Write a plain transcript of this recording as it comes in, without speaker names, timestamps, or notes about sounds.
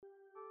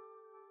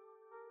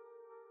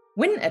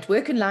Win at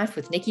Work and Life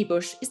with Nikki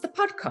Bush is the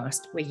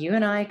podcast where you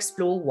and I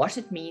explore what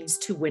it means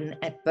to win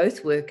at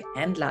both work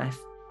and life.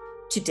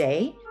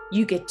 Today,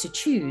 you get to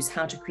choose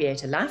how to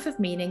create a life of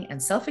meaning and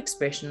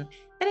self-expression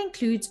that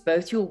includes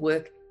both your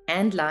work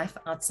and life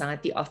outside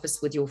the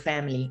office with your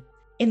family.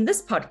 In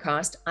this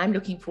podcast, I'm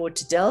looking forward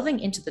to delving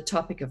into the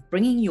topic of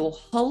bringing your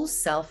whole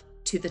self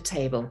to the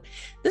table.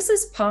 This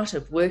is part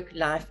of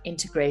work-life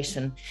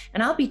integration,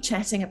 and I'll be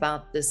chatting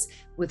about this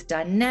with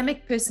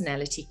dynamic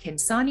personality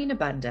Khensani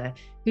Nabanda,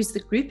 who's the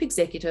Group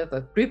Executive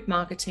of Group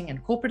Marketing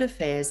and Corporate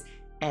Affairs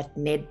at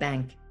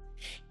Nedbank.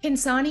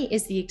 Khensani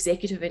is the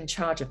executive in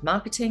charge of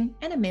marketing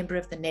and a member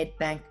of the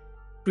Nedbank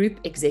Group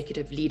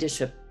Executive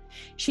Leadership.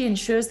 She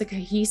ensures the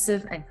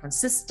cohesive and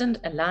consistent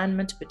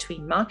alignment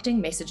between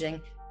marketing messaging,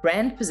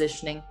 brand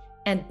positioning,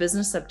 and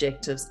business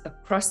objectives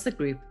across the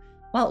group,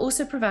 while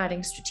also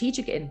providing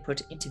strategic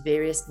input into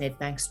various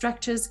Nedbank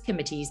structures,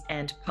 committees,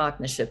 and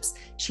partnerships.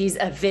 She's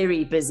a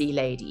very busy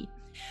lady.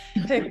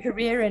 Her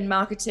career in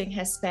marketing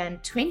has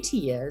spanned 20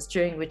 years,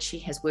 during which she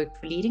has worked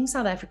for leading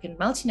South African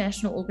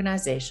multinational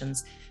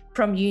organizations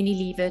from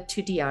Unilever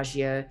to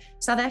Diageo,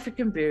 South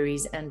African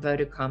Breweries, and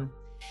Vodacom.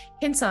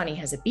 Khensani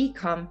has a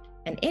BCom,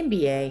 an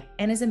MBA,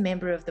 and is a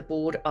member of the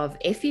board of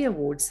Effie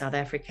Awards South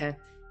Africa,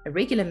 a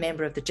regular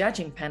member of the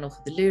judging panel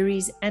for the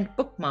Loeries and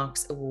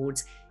Bookmarks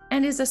Awards,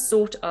 and is a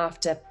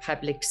sought-after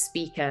public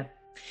speaker.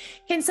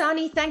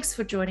 Khensani, thanks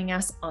for joining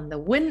us on the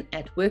Win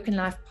at Work and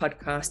Life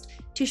podcast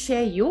to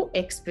share your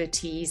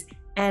expertise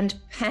and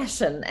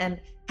passion. And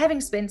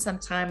having spent some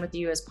time with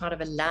you as part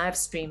of a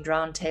live-streamed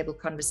roundtable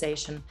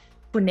conversation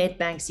for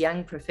Nedbank's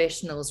young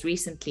professionals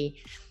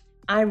recently,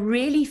 I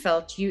really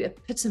felt you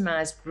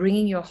epitomized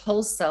bringing your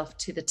whole self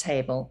to the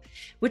table,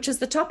 which is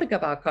the topic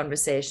of our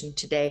conversation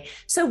today.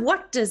 So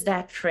what does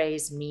that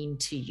phrase mean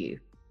to you?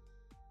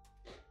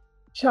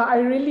 Sure, I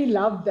really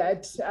love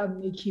that,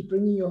 Nikki,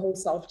 bringing your whole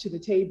self to the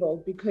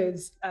table,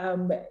 because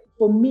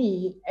for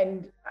me,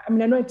 and I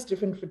mean, I know it's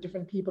different for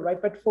different people,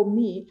 right? But for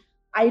me,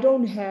 I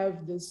don't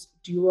have this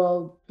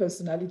dual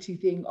personality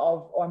thing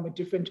of, oh, I'm a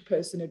different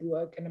person at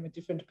work and I'm a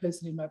different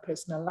person in my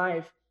personal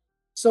life.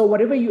 So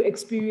whatever you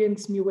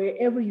experience me,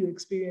 wherever you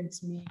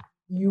experience me,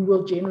 you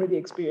will generally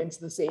experience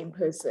the same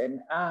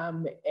person.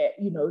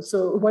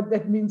 So what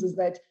that means is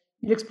that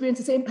you'll experience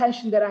the same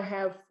passion that I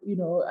have,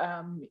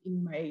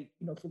 in my,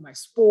 for my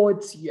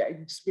sports. You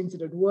experience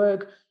it at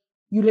work.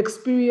 You'll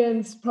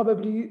experience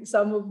probably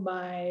some of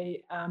my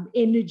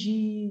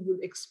energy.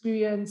 You'll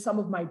experience some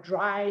of my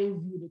drive.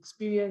 You'll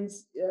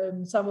experience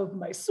some of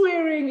my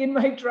swearing in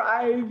my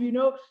drive,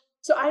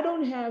 So I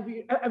don't have,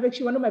 I've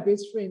actually, one of my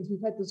best friends,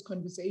 we've had this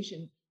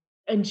conversation,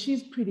 and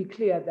she's pretty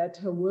clear that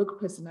her work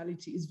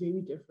personality is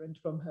very different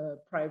from her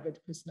private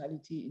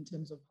personality in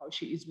terms of how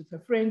she is with her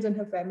friends and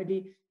her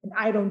family. And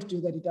I don't do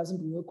that. It doesn't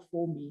work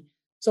for me.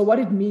 So what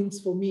it means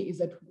for me is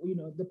that,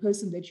 the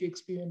person that you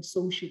experience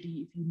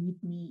socially, if you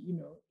meet me,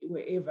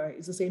 wherever,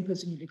 is the same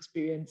person you'll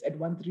experience at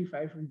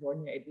 135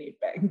 Rivonia at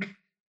Nedbank.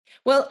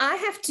 Well, I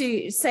have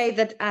to say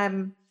that,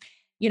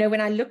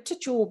 when I looked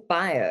at your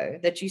bio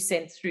that you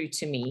sent through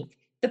to me,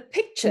 the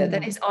picture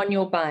that is on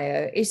your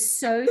bio is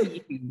so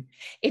you.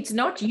 It's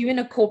not you in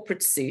a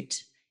corporate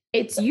suit.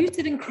 It's you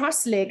sitting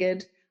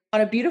cross-legged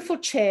on a beautiful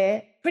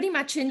chair, pretty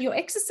much in your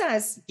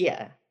exercise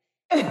gear.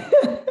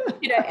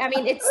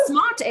 It's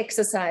smart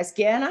exercise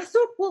gear. And I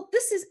thought, well,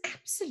 this is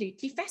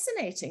absolutely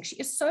fascinating. She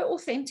is so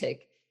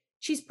authentic.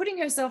 She's putting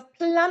herself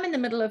plumb in the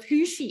middle of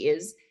who she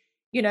is,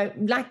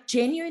 like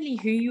genuinely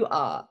who you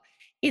are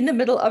in the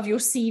middle of your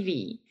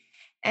CV.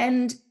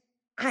 And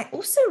I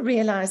also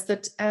realized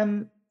that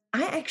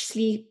I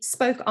actually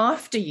spoke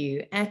after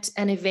you at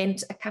an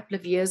event a couple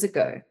of years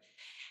ago.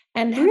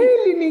 And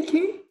really,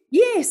 Nikki?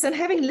 Yes, and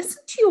having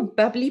listened to your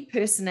bubbly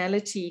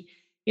personality,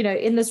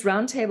 in this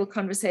roundtable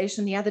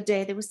conversation the other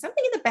day, there was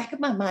something in the back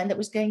of my mind that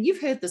was going, you've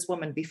heard this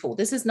woman before.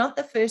 This is not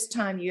the first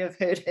time you have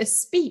heard her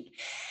speak.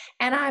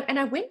 And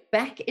I went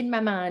back in my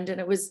mind, and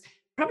it was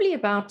probably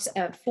about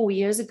 4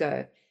 years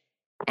ago.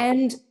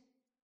 And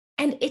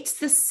it's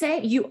the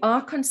same. You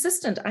are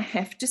consistent, I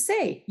have to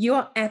say. You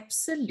are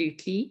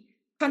absolutely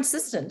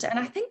consistent. And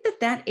I think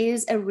that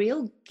is a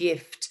real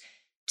gift,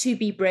 to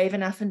be brave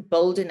enough and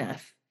bold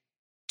enough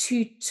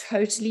to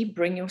totally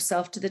bring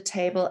yourself to the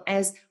table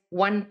as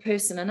one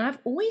person. And I've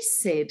always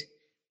said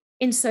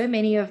in so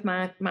many of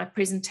my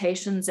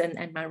presentations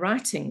and my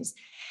writings,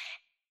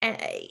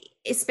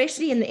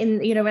 especially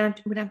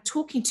when I'm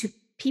talking to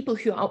people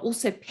who are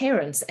also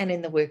parents and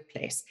in the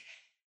workplace,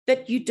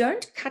 that you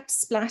don't cut,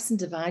 splice, and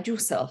divide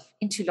yourself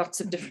into lots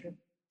of different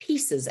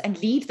pieces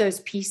and leave those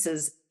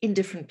pieces in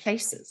different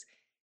places.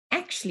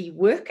 Actually,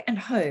 work and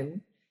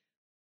home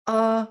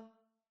are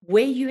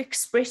where you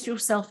express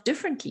yourself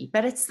differently,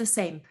 but it's the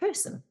same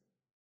person.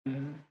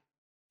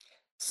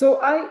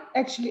 So I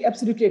actually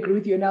absolutely agree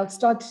with you. And I'll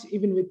start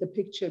even with the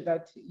picture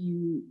that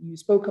you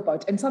spoke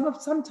about. And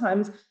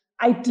sometimes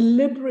I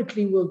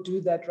deliberately will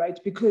do that, right?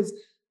 Because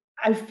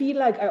I feel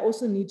like I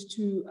also need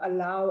to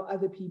allow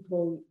other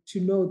people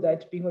to know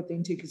that being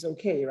authentic is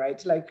okay,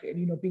 right? Like,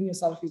 being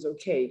yourself is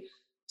okay.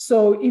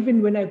 So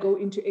even when I go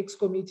into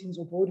exco meetings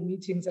or board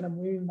meetings and I'm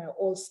wearing my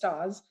all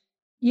stars,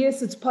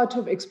 yes, it's part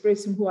of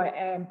expressing who I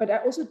am, but I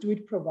also do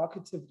it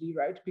provocatively,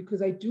 right?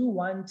 Because I do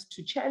want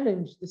to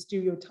challenge the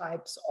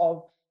stereotypes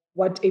of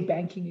what a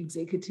banking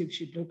executive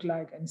should look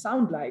like and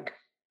sound like.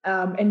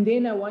 And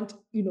then I want,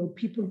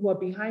 people who are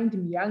behind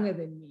me, younger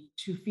than me,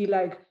 to feel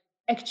like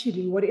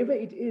actually, whatever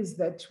it is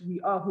that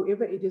we are,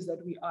 whoever it is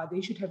that we are,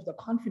 they should have the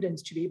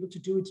confidence to be able to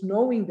do it,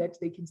 knowing that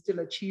they can still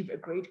achieve a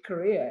great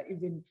career,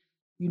 even,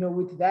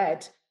 with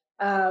that.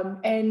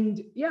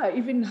 And yeah,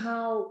 even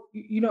how,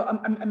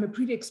 I'm a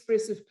pretty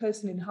expressive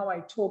person in how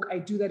I talk. I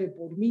do that at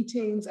board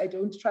meetings. I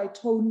don't try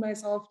to tone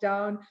myself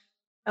down.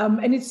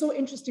 And it's so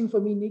interesting for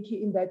me,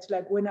 Nikki, in that,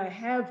 like, when I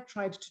have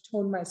tried to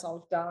tone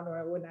myself down,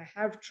 or when I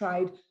have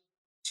tried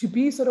to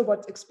be sort of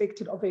what's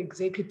expected of an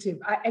executive,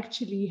 I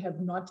actually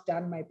have not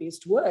done my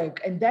best work.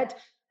 And that,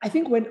 I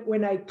think,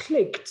 when I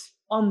clicked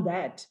on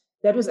that,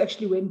 that was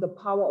actually when the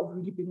power of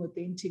really being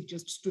authentic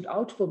just stood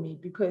out for me,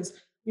 because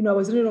I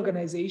was in an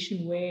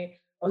organization where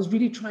I was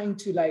really trying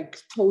to, like,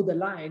 toe the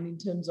line in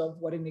terms of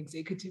what an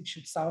executive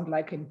should sound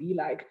like and be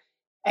like.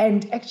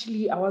 And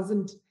actually, I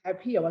wasn't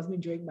happy. I wasn't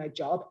enjoying my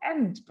job.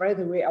 And by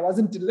the way, I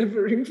wasn't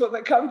delivering for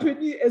the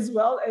company as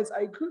well as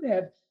I could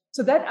have.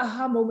 So that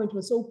aha moment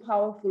was so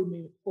powerful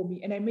for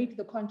me. And I made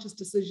the conscious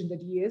decision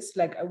that, yes,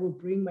 like, I will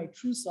bring my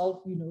true self,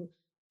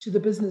 to the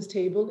business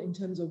table in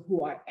terms of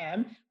who I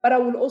am. But I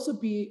will also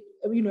be,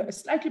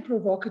 slightly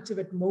provocative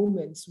at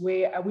moments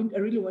where I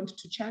really wanted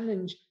to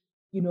challenge,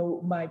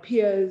 my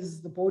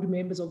peers, the board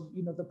members of,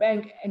 the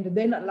bank, and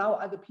then allow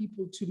other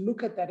people to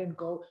look at that and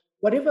go,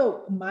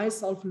 whatever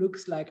myself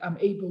looks like, I'm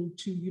able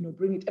to,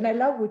 bring it. And I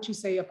love what you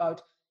say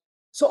about,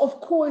 so of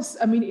course,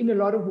 I mean, in a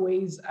lot of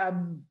ways,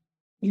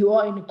 you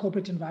are in a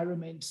corporate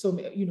environment. So,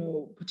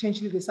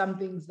 potentially there's some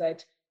things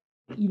that,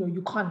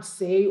 you can't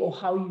say, or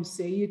how you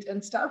say it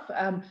and stuff.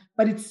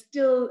 But it's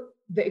still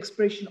the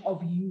expression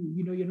of you,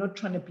 you're not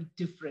trying to be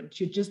different.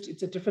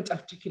 It's a different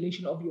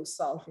articulation of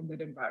yourself in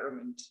that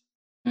environment.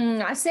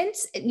 I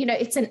sense,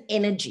 it's an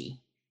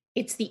energy.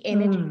 It's the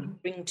energy you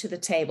bring to the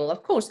table.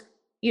 Of course,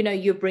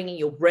 you're bringing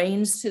your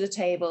brains to the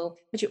table,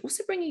 but you're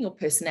also bringing your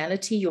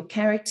personality, your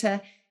character,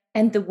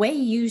 and the way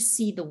you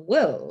see the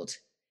world,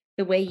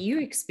 the way you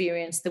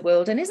experience the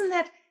world. And isn't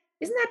that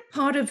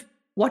part of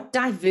what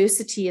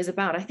diversity is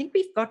about? I think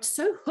we've got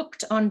so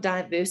hooked on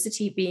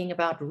diversity being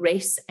about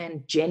race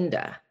and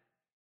gender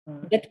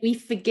that we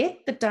forget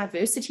that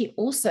diversity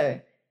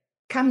also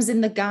comes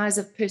in the guise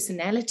of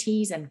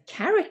personalities and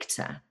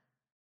character.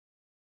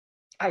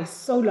 I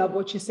so love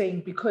what you're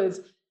saying, because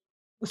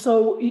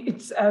so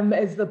it's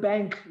as the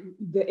bank,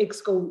 the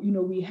exco,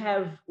 we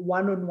have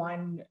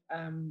one-on-one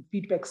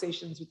feedback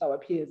sessions with our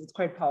peers. It's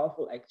quite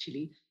powerful,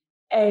 actually.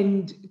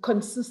 And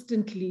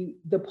consistently,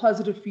 the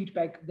positive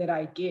feedback that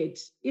I get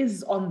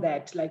is on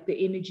that, like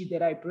the energy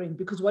that I bring,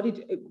 because what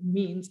it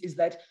means is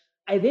that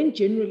I then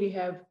generally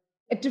have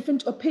a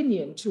different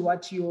opinion to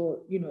what your,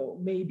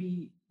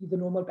 maybe the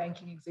normal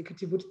banking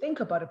executive would think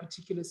about a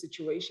particular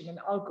situation. And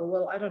I'll go,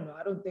 well, I don't know.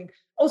 I don't think,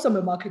 also I'm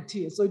a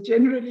marketeer. So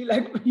generally,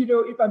 like,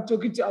 if I'm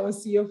talking to our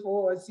CFO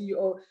or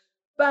CEO,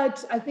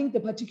 but I think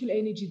the particular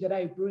energy that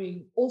I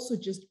bring also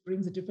just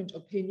brings a different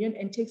opinion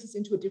and takes us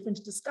into a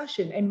different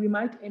discussion. And we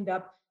might end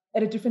up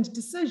at a different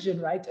decision,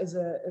 right, as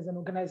an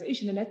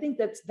organization. And I think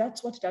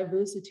that's what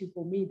diversity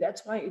for me,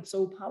 that's why it's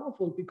so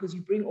powerful, because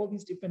you bring all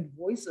these different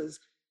voices,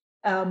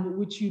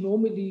 which you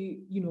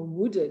normally,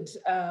 wouldn't.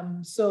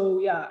 So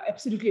yeah,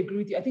 absolutely agree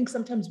with you. I think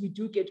sometimes we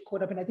do get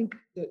caught up, and I think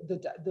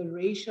the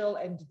racial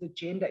and the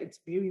gender, it's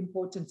very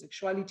important.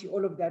 Sexuality,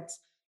 all of that,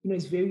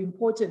 is very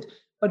important.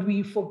 But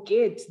we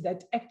forget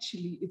that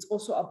actually it's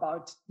also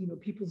about,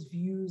 people's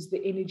views,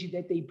 the energy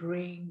that they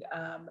bring,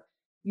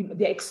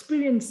 their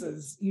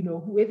experiences,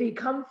 where they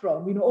come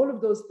from, all of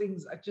those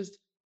things are just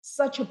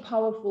such a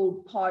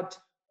powerful part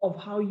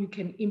of how you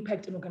can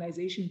impact an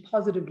organization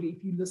positively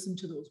if you listen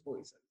to those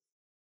voices.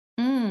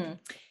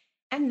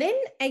 And then,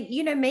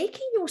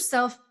 making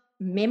yourself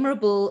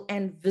memorable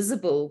and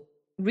visible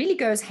really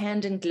goes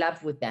hand in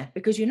glove with that,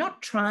 because you're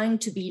not trying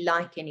to be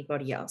like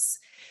anybody else.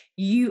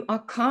 You are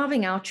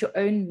carving out your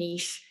own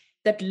niche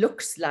that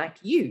looks like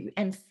you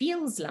and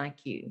feels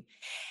like you.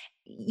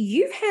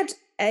 You've had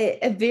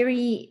a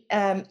very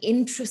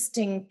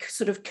interesting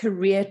sort of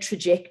career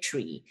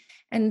trajectory.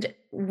 And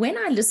when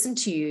I listened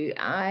to you,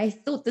 I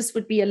thought this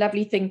would be a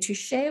lovely thing to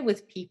share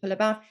with people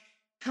about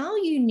how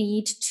you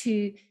need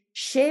to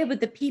share with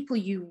the people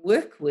you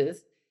work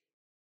with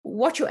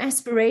what your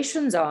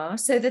aspirations are,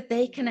 so that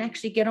they can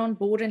actually get on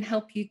board and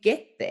help you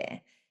get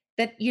there.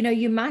 That,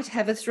 you might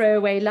have a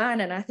throwaway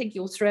line, and I think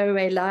your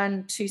throwaway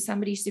line to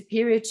somebody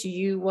superior to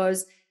you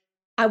was,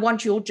 I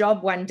want your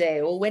job one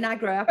day, or when I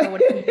grow up, I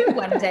want to be you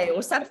one day,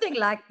 or something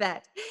like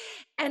that.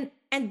 And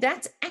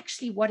that's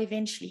actually what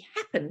eventually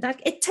happened.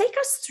 Like, take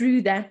us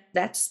through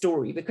that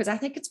story, because I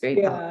think it's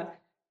very powerful.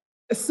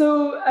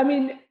 So, I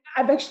mean,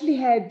 I've actually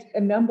had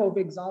a number of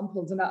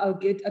examples, and I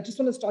just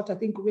want to start. I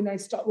think when I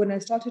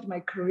started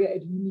my career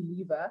at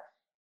Unilever,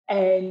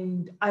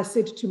 And I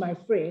said to my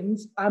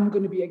friends, I'm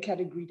going to be a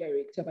category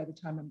director by the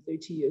time I'm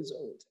 30 years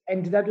old.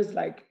 And that was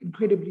like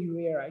incredibly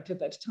rare right at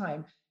that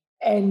time.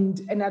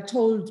 And I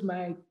told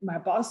my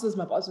boss's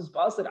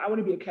boss that I want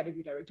to be a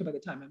category director by the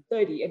time I'm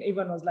 30. And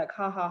everyone was like,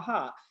 ha, ha,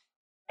 ha.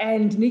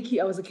 And Nikki,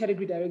 I was a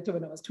category director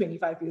when I was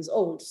 25 years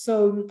old.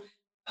 So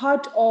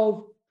part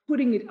of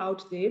putting it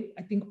out there,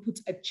 I think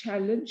puts a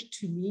challenge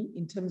to me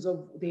in terms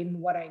of then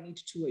what I need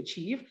to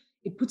achieve.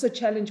 It puts a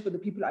challenge for the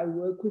people I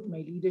work with, my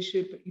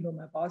leadership,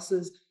 my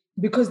bosses,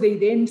 because they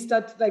then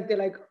start like, they're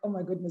like, oh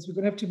my goodness, we're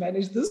going to have to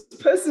manage this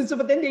person. So,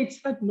 but then they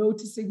start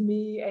noticing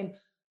me and,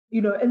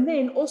 and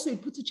then also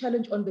it puts a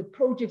challenge on the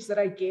projects that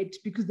I get,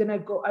 because then I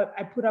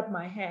put up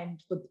my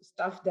hand for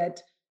stuff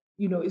that,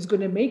 is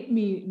going to make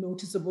me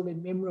noticeable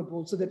and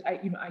memorable so that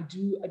I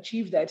do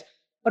achieve that.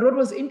 But what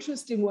was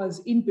interesting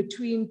was in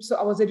between, so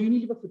I was at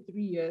Unilever for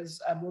 3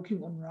 years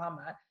working on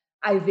Rama.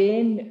 I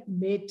then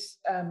met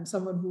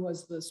someone who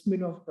was the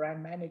Smirnoff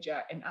brand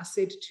manager, and I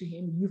said to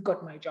him, you've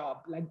got my job,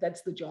 like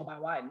that's the job I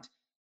want.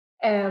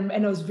 And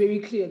I was very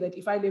clear that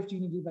if I left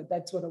Unilever,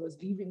 that's what I was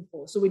leaving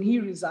for. So when he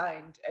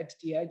resigned at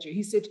Diageo,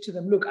 he said to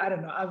them, look, I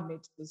don't know, I've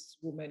met this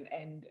woman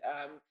and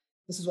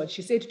this is what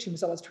she said to me.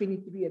 So I was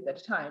 23 at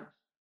that time.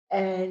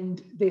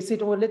 And they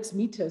said, oh, let's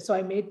meet her. So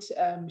I met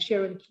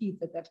Sharon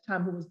Keith at that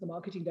time, who was the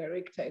marketing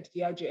director at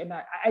Diageo. And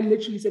I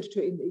literally said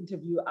to her in the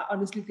interview, I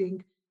honestly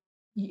think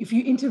if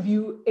you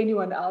interview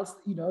anyone else,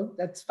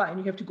 that's fine.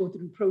 You have to go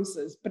through the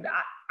process. But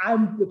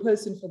I'm the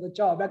person for the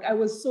job. Like I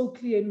was so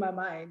clear in my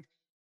mind.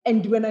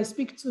 And when I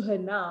speak to her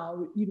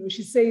now,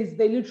 she says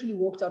they literally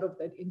walked out of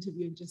that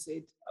interview and just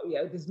said, oh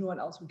yeah, there's no one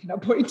else we can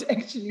appoint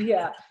actually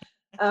here.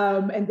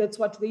 And that's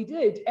what they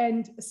did.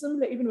 And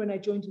similar, even when I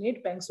joined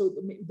Nedbank, so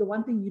the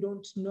one thing you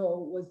don't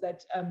know was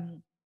that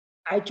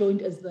I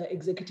joined as the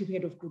executive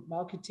head of group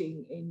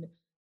marketing in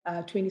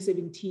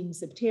 2017,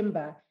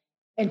 September.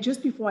 And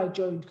just before I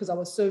joined, because I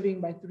was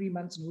serving my 3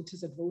 months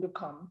notice at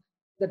Vodacom,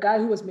 the guy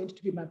who was meant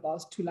to be my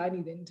boss,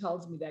 Tulani, then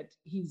tells me that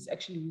he's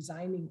actually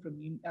resigning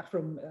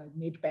from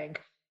Nedbank.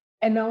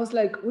 And I was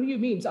like, what do you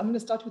mean? So I'm going to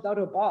start without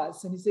a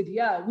boss. And he said,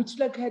 yeah, which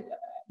like had,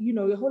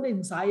 a whole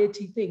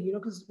anxiety thing,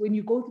 because when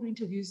you go through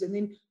interviews and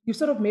then you've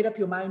sort of made up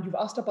your mind, you've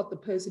asked about the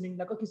person and you're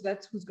like, okay, so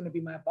that's who's going to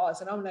be my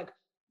boss. And I'm like,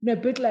 a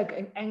bit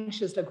like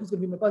anxious, like who's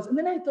going to be my boss? And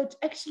then I thought,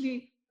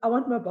 actually, I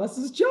want my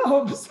boss's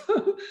job.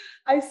 So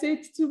I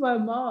said to my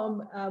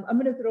mom, I'm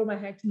going to throw my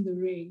hat in the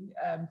ring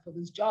for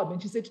this job. And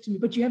she said to me,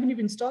 but you haven't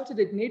even started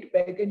at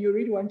Nedbank and you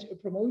really want a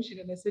promotion.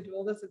 And I said,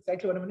 well, that's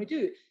exactly what I'm going to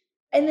do.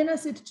 And then I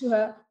said to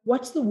her,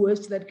 what's the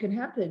worst that can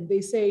happen?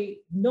 They say,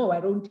 no, I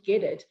don't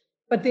get it.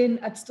 But then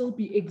I'd still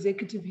be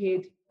executive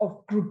head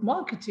of group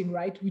marketing,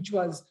 right? Which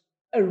was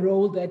a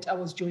role that I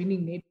was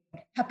joining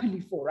Nedbank happily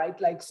for, right?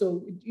 Like,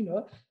 so,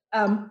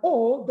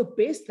 or the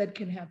best that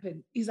can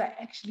happen is I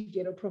actually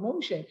get a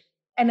promotion.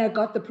 And I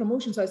got the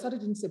promotion. So I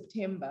started in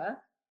September.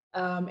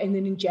 And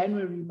then in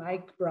January,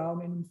 Mike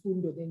Brown and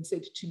Mfundo then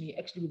said to me,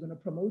 actually, we're going to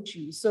promote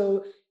you.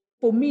 So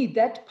for me,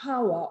 that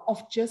power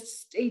of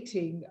just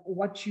stating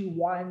what you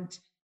want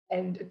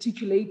and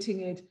articulating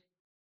it,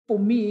 for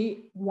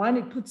me, one,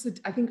 it puts it,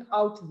 I think,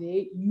 out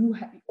there. You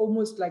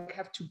almost like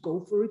have to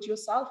go for it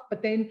yourself.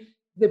 But then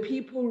the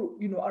people,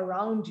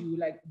 around you,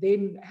 like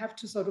then have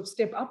to sort of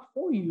step up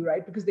for you,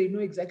 right? Because they know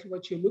exactly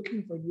what you're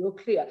looking for and you're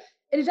clear.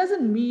 And it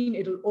doesn't mean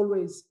it'll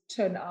always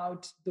turn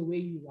out the way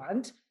you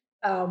want.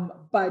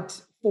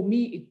 But for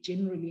me, it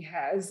generally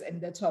has. And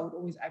that's why I would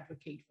always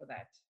advocate for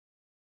that.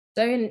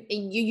 So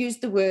you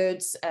used the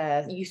words,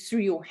 you threw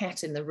your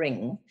hat in the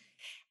ring.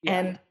 Yeah.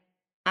 And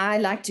I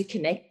like to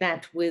connect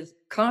that with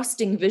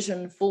casting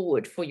vision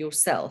forward for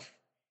yourself.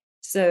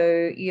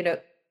 So,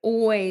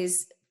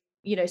 always,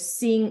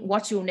 seeing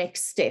what's your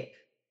next step.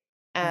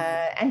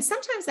 And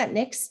sometimes that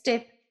next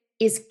step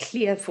is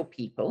clear for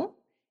people.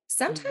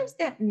 Sometimes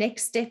that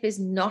next step is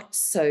not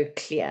so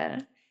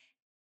clear.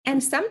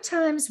 And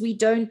sometimes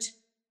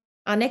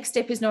our next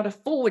step is not a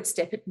forward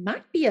step. It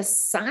might be a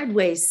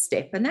sideways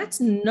step. And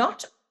that's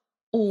not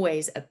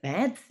always a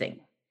bad thing.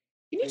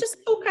 Can you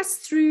just talk us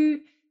through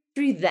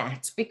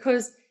that?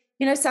 Because,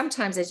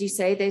 sometimes, as you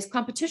say, there's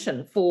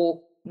competition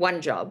for one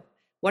job.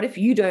 What if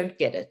you don't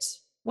get it?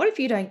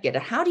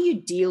 How do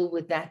you deal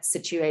with that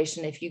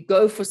situation if you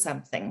go for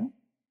something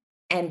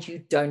and you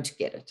don't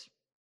get it?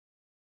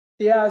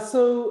 Yeah,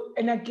 so,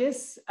 and I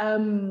guess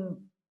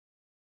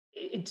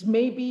it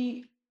may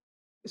be,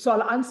 so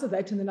I'll answer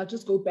that and then I'll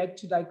just go back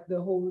to like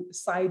the whole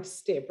side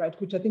step, right?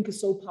 Which I think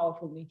is so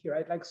powerful, Nikki,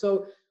 right? Like,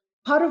 so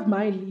part of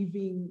my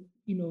leaving,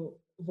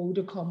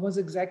 Vodacom was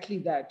exactly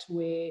that,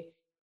 where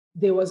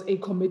there was a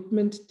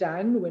commitment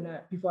done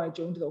before I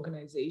joined the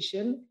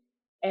organization.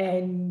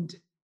 And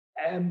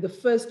the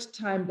first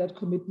time that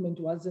commitment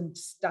wasn't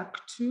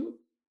stuck to,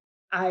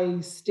 I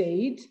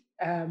stayed,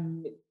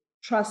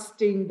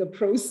 trusting the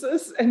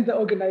process and the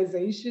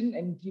organization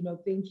and,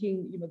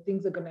 thinking,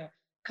 things are going to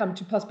come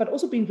to pass, but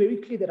also being very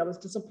clear that I was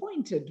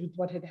disappointed with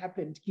what had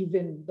happened,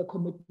 given the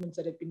commitments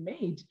that had been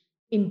made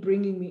in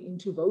bringing me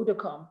into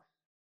Vodacom.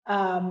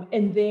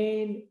 And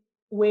then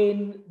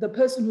when the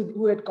person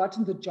who had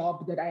gotten the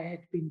job that I had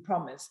been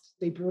promised,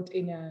 they brought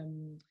in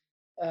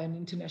an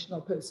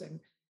international person.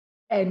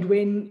 And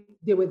when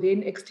they were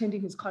then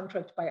extending his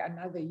contract by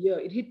another year,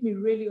 it hit me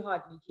really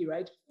hard, Nikki,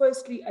 right?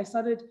 Firstly, I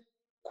started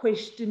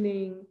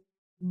questioning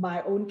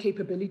my own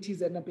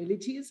capabilities and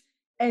abilities.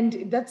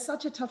 And that's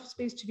such a tough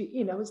space to be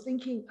in. I was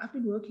thinking, I've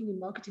been working in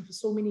marketing for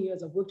so many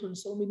years. I've worked on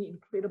so many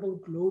incredible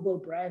global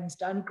brands,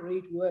 done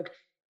great work.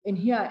 And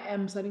here I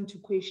am starting to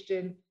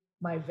question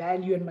my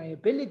value and my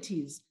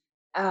abilities.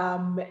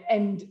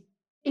 And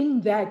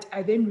in that,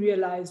 I then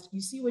realized,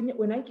 you see,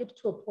 when I get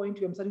to a point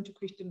where I'm starting to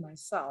question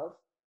myself,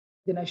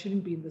 then I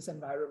shouldn't be in this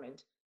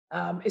environment.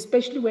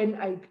 Especially when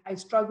I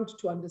struggled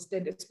to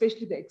understand,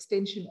 especially the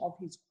extension of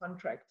his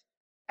contract.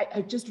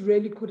 I just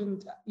really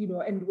couldn't,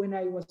 and when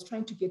I was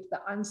trying to get the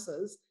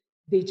answers,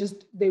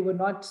 they were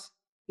not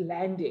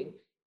landing.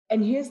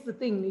 And here's the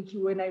thing, Nikki,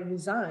 when I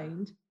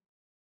resigned,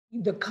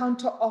 the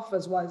counter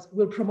offers was,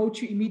 we'll promote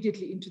you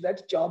immediately into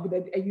that job,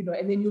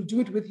 and then you'll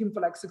do it with him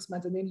for like 6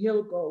 months and then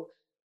he'll go.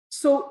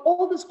 So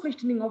all this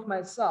questioning of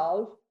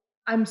myself,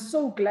 I'm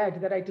so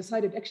glad that I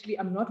decided, actually,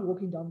 I'm not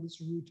walking down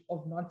this route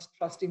of not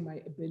trusting my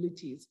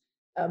abilities.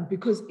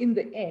 Because in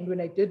the end, when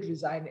I did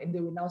resign and they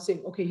were now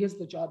saying, okay, here's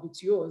the job,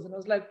 it's yours. And I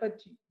was like,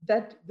 but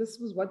this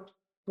was what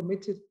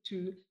committed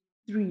to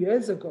 3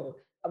 years ago.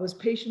 I was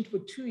patient for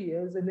 2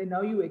 years and then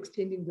now you're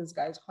extending this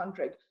guy's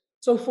contract.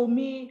 So for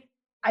me,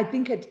 I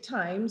think at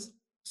times,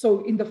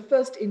 so in the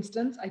first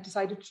instance, I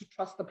decided to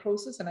trust the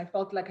process and I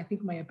felt like I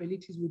think my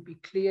abilities would be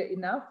clear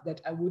enough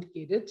that I would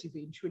get it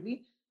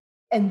eventually.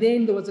 And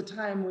then there was a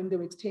time when they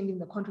were extending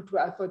the contract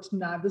where I thought,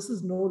 nah, this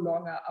is no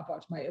longer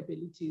about my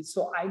abilities.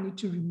 So I need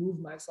to remove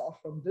myself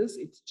from this.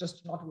 It's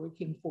just not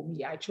working for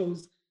me. I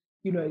chose,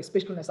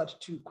 especially when I started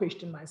to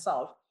question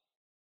myself.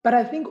 But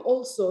I think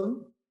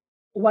also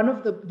one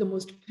of the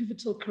most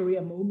pivotal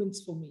career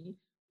moments for me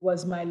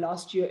was my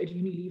last year at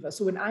Unilever.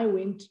 So when I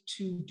went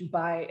to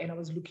Dubai and I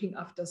was looking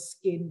after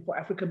skin for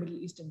Africa, Middle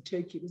East, and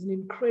Turkey, it was an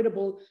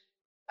incredible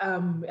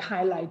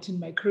highlight in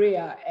my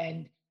career.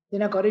 And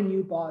then I got a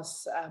new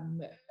boss,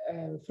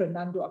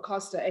 Fernando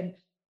Acosta. And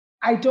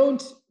I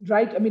don't,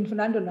 right? I mean,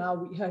 Fernando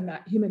now,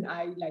 him and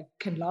I like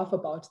can laugh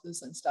about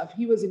this and stuff.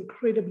 He was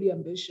incredibly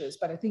ambitious,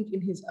 but I think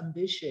in his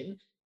ambition,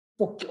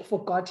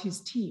 forgot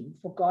his team,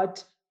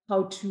 forgot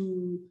how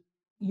to,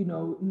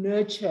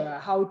 nurture,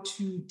 how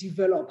to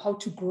develop, how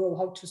to grow,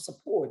 how to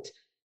support.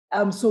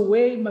 So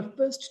where my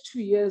first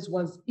 2 years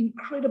was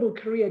incredible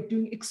career,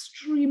 doing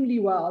extremely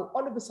well,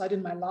 all of a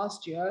sudden my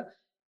last year,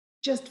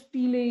 just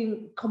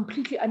feeling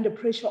completely under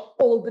pressure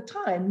all the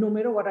time. No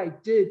matter what I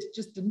did,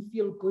 just didn't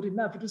feel good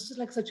enough. It was just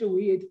like such a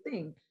weird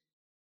thing.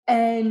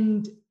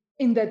 And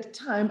in that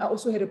time, I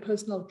also had a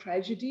personal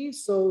tragedy.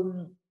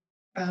 So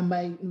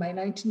my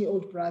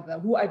 19-year-old brother,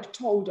 who I'd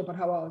told about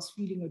how I was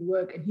feeling at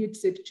work, and he had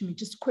said to me,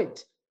 just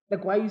quit.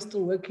 Like, why are you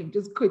still working?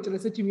 Just quit. And I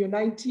said to him, you're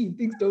 19,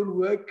 things don't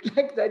work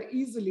like that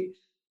easily.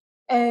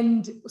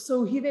 And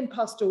so he then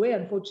passed away,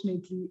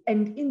 unfortunately.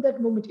 And in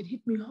that moment, it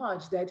hit me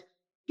hard that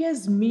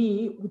here's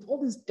me with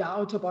all this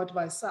doubt about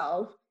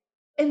myself,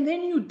 and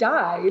then you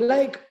die.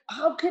 Like,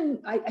 how can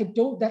I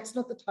don't, that's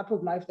not the type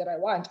of life that I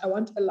want. I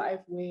want a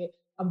life where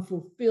I'm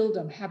fulfilled,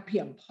 I'm happy,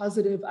 I'm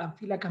positive, I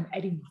feel like I'm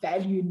adding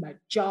value in my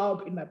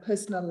job, in my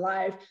personal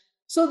life,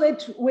 so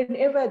that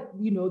whenever,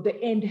 the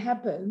end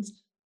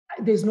happens,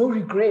 there's no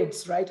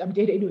regrets, right? I'm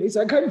dead anyway,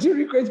 so I can't do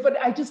regrets. But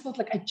I just felt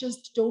like I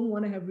just don't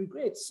want to have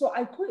regrets. So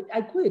I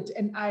quit.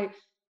 And I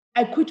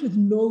quit with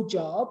no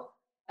job.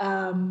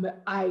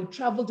 I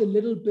traveled a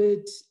little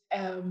bit.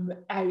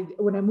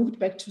 When I moved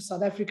back to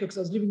South Africa, because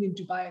I was living in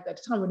Dubai at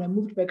that time, when I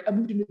moved back, I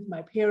moved in with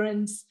my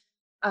parents.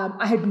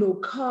 I had no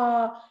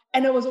car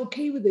and I was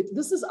okay with it.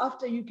 This is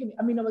after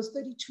I was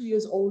 32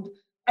 years old.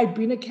 I'd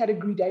been a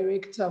category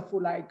director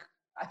for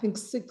I think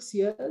 6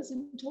 years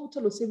in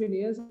total or 7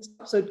 years.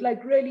 So it's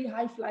like really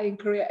high flying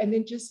career, and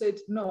then just said,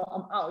 no,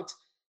 I'm out.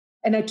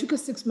 And I took a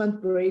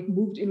 6-month break,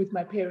 moved in with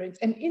my parents.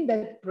 And in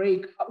that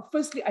break,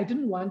 firstly, I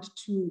didn't want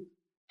to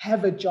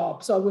have a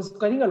job. So I was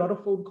getting a lot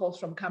of phone calls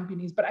from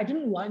companies, but I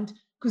didn't want,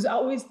 because I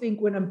always think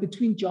when I'm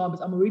between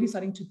jobs, I'm already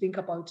starting to think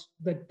about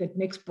that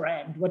next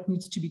brand, what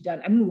needs to be done.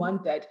 I didn't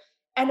want that.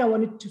 And I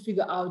wanted to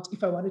figure out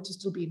if I wanted to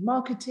still be in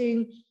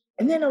marketing.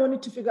 And then I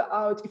wanted to figure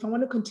out if I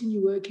want to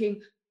continue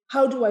working,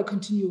 how do I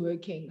continue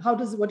working?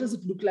 What does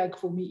it look like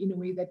for me in a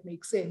way that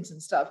makes sense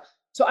and stuff?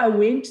 So I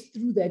went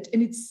through that,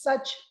 and it's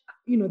such,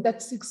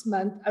 that 6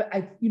 months,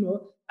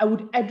 I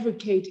would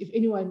advocate,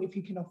 if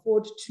you can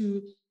afford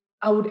to,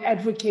 I would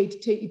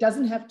advocate, it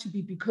doesn't have to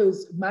be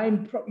because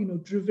mine,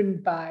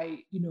 driven by,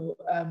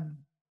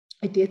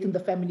 a death in the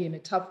family and a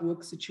tough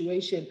work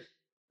situation.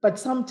 But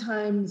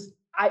sometimes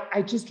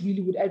I just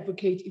really would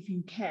advocate, if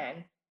you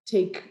can,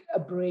 take a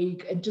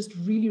break and just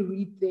really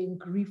rethink,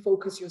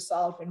 refocus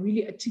yourself, and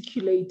really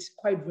articulate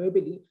quite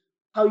verbally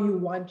how you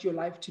want your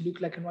life to look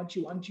like and what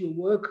you want your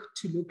work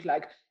to look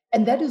like.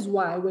 And that is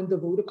why when the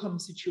Vodacom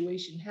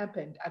situation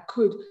happened,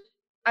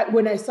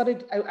 when I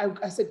started,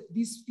 I said,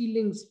 these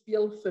feelings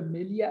feel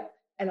familiar.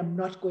 and I'm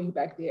not going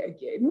back there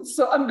again.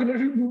 So I'm going to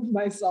remove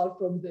myself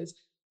from this.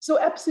 So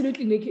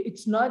absolutely, Nikki,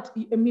 it's not,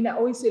 I mean, I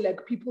always say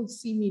like people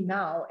see me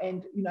now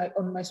and, you know,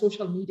 on my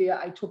social media,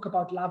 I talk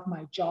about love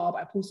my job.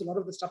 I post a lot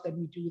of the stuff that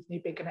we do with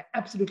Nedbank and I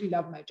absolutely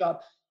love my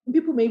job. And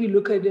people maybe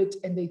look at it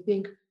and they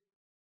think,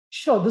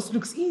 sure, this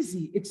looks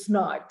easy. It's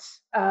not.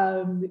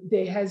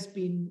 There has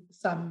been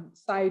some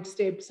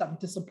sidesteps, some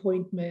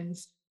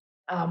disappointments.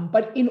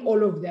 But in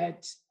all of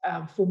that,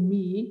 for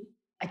me,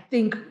 I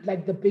think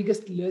like the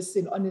biggest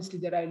lesson, honestly,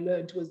 that I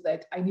learned was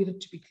that I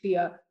needed to be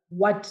clear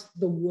what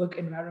the work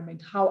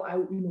environment, how I,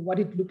 you know, what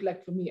it looked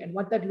like for me. And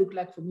what that looked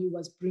like for me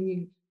was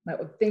bringing my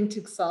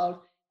authentic self,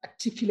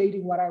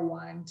 articulating what I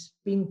want,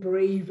 being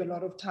brave a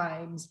lot of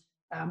times.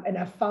 And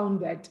I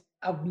found that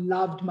I've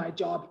loved my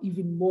job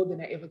even more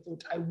than I ever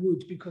thought I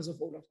would because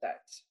of all of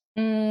that.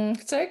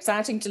 So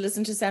exciting to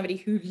listen to somebody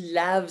who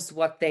loves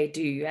what they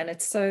do. And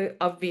it's so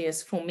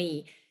obvious for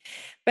me.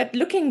 But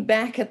looking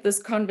back at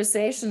this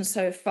conversation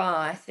so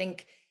far, I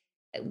think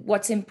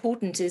what's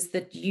important is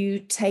that you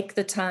take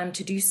the time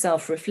to do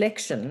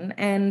self-reflection.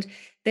 And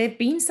there have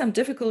been some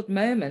difficult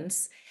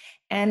moments,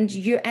 and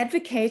you're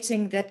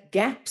advocating that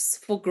gaps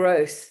for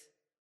growth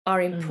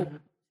are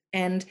important.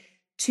 And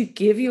to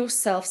give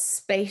yourself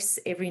space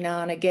every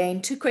now and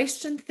again to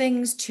question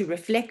things, to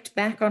reflect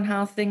back on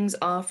how things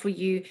are for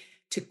you,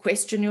 to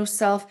question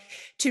yourself,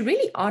 to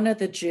really honor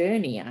the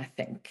journey, I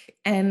think.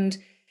 And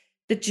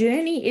the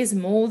journey is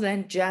more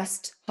than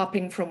just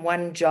hopping from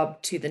one job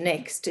to the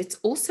next. It's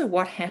also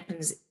what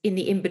happens in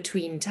the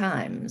in-between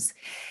times.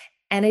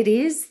 And it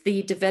is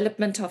the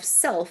development of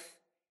self.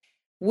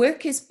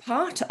 Work is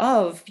part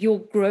of your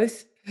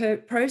growth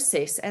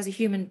process as a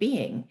human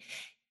being.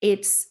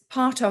 It's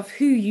part of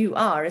who you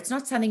are. It's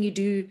not something you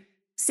do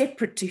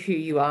separate to who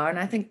you are. And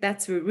I think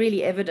that's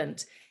really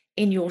evident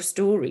in your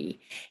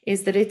story,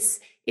 is that it's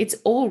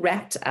all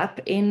wrapped up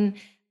in,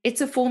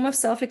 it's a form of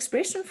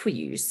self-expression for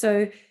you.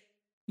 So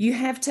you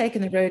have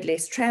taken the road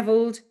less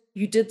traveled.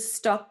 You did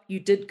stop. You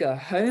did go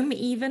home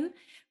even,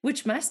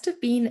 which must have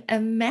been a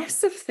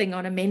massive thing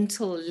on a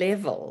mental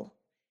level.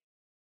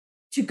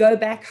 To go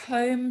back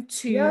home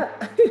to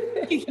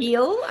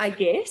heal, I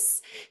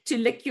guess, to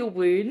lick your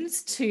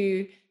wounds,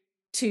 to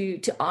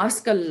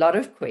ask a lot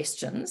of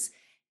questions,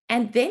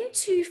 and then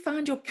to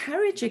find your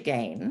courage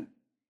again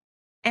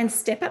and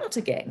step out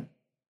again.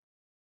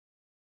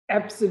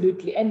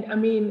 Absolutely. And I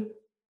mean,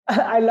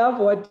 I love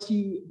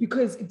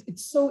because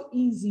it's so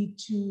easy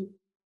to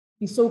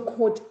be so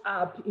caught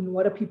up in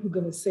what are people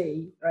going to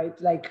say, right?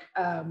 Like,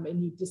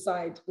 and you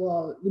decide,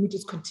 well, let me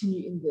just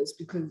continue in this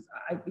because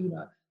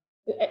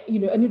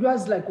and it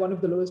was like one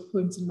of the lowest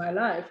points in my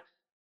life.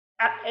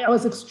 I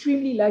was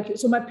extremely like,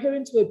 so my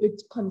parents were a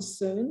bit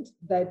concerned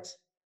that,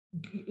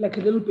 like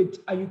a little bit,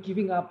 are you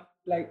giving up?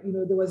 Like, you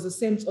know, there was a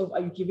sense of,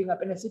 are you giving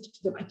up? And I said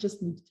to them, I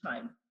just need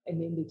time.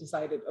 And then they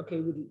decided,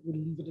 okay, we'll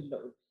leave it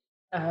alone.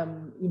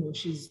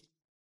 She's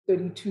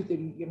 32,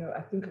 30,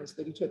 I think I was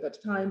 32 at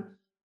that time.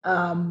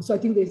 So I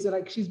think they said,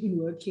 like, she's been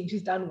working,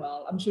 she's done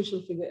well. I'm sure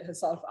she'll figure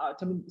herself out.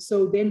 I mean,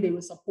 so then they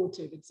were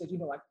supportive and said, you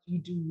know what, you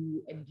do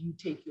you and you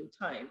take your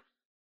time.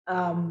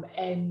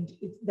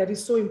 That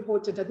is so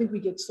important. I think we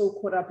get so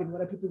caught up in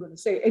what are people going to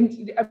say.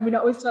 And I mean, I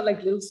always tell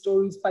like little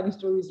stories, funny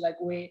stories, like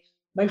where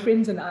my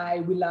friends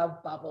and we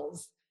love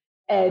bubbles.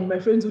 And my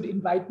friends would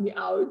invite me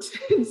out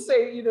and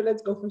say, you know,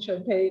 let's go for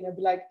champagne. I'd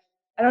be like,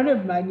 I don't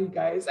have money,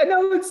 guys. And I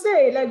would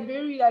say, like,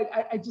 very, like,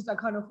 I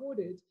can't afford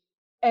it.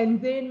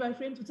 And then my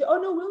friends would say, oh,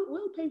 no,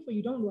 we'll pay for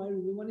you. Don't worry.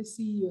 We want to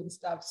see you and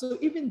stuff. So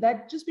even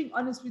that, just being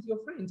honest with your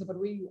friends about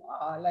where you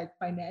are, like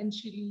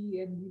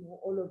financially and, you know,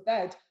 all of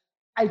that,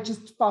 I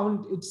just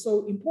found it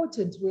so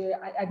important where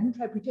I didn't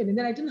try to pretend. And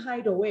then I didn't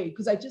hide away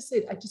because I just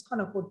said, I just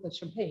can't afford the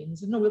champagne. I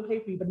said, no, we'll pay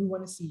for you, but we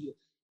want to see you.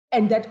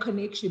 And that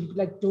connection,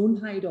 like, don't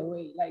hide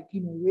away, like,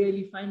 you know,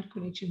 really find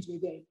connections where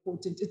they're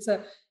important. It's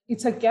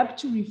a gap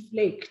to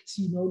reflect,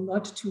 you know,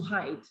 not to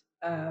hide.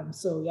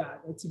 So yeah,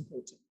 that's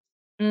important.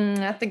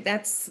 I think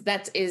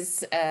that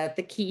is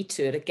the key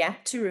to it, a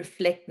gap to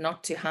reflect,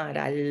 not to hide.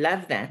 I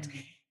love that.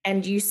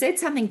 And you said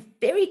something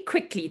very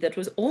quickly that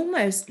was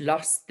almost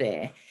lost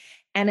there.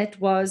 And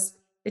it was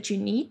that you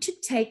need to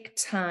take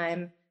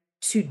time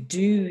to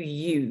do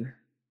you.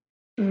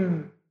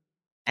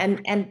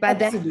 And by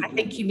Absolutely. That, I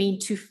think you mean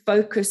to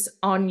focus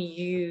on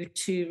you,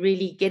 to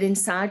really get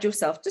inside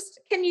yourself. Just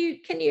can you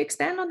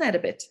expand on that a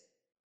bit?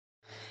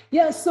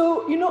 Yeah,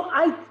 so, you know,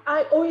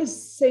 I always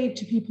say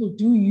to people,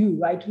 do you,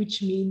 right?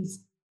 Which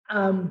means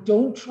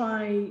don't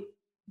try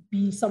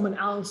be someone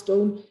else.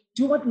 Don't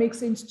do what makes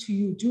sense to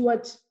you. Do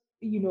what,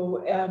 you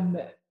know,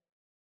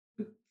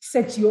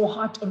 sets your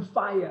heart on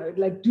fire.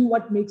 Like, do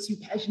what makes you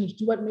passionate.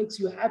 Do what makes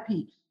you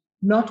happy.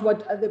 Not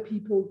what other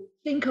people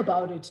think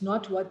about it.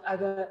 Not what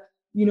other,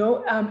 you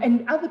know,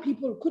 and other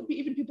people could be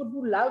even people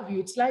who love you.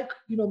 It's like,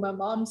 you know, my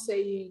mom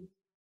saying,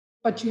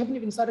 but you haven't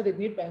even started at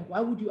Nedbank.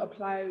 Why would you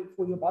apply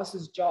for your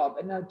boss's job?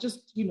 And I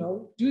just, you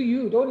know, do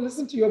you, don't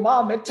listen to your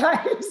mom at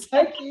times,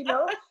 like, you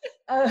know.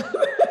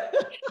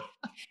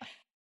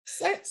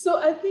 So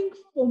I think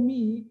for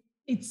me,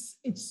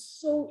 it's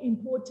so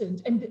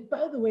important. And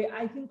by the way,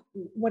 I think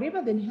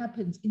whatever then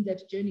happens in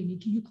that journey,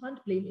 Nikki, you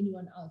can't blame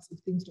anyone else if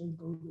things don't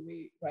go the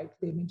way, right,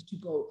 they're meant to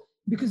go,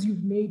 because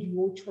you've made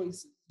your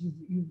choices.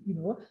 You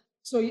know.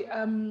 So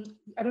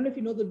I don't know if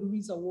you know the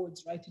Louis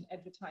Awards, right, in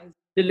advertising.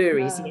 The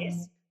Louis,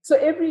 yes. So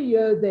every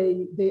year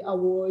they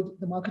award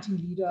the marketing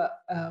leader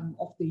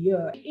of the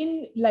year.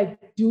 In like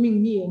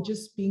doing me and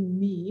just being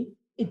me,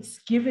 it's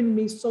given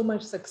me so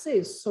much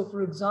success. So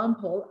for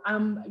example,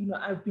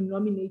 I've been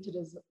nominated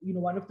as,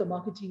 one of the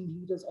marketing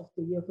leaders of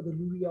the year for the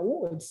Louis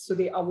Awards. So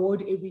they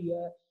award every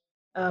year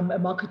a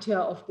marketer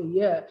of the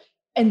year.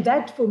 And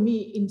that for me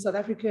in South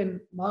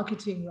African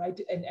marketing, right,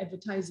 and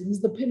advertising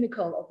is the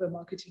pinnacle of a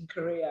marketing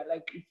career.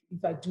 Like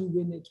if I do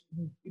win it,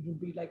 it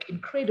would be like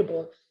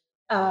incredible.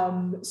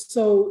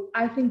 So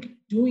I think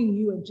doing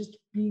you and just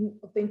being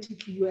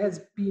authentically you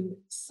has been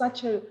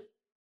such a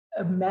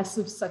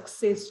massive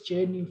success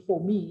journey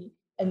for me.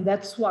 And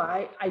that's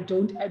why I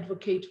don't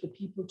advocate for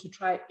people to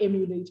try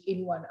emulate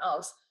anyone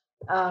else.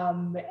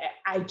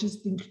 I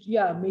just think,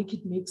 make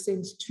it make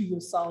sense to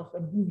yourself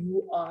and who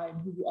you are and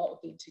who you are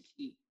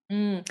authentically.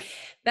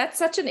 That's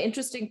such an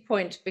interesting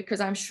point, because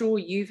I'm sure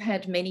you've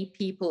had many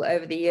people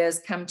over the years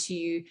come to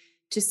you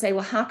to say,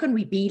 well, how can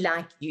we be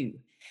like you?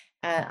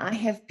 I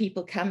have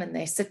people come and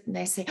they sit and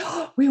they say,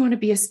 oh, we want to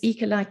be a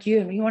speaker like you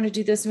and we want to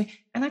do this. And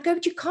I go,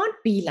 but you can't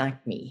be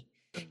like me.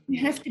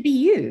 You have to be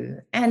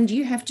you, and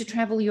you have to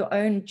travel your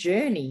own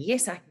journey.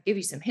 Yes, I can give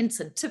you some hints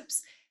and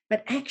tips,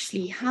 but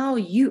actually how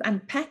you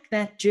unpack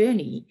that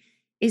journey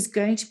is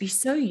going to be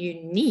so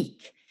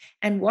unique.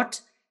 And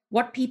what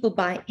people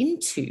buy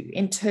into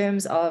in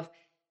terms of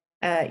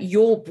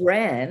your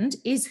brand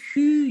is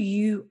who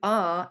you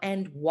are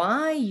and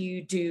why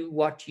you do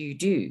what you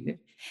do.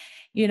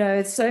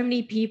 So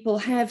many people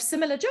have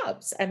similar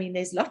jobs. I mean,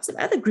 there's lots of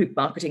other group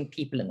marketing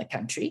people in the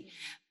country,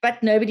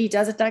 but nobody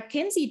does it like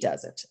Kenzie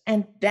does it.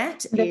 And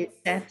that is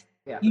that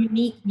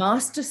unique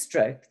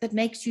masterstroke that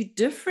makes you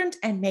different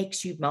and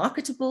makes you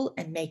marketable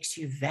and makes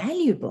you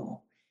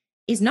valuable,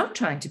 is not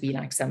trying to be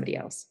like somebody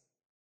else.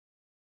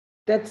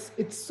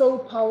 It's so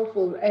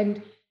powerful.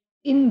 And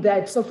in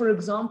that, so for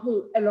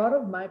example, a lot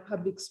of my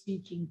public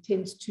speaking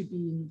tends to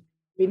be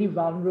very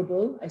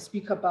vulnerable. I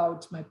speak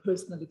about my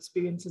personal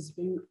experiences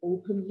very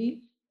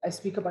openly. I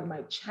speak about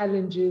my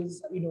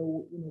challenges,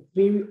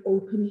 very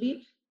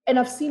openly. And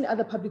I've seen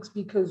other public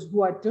speakers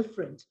who are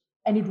different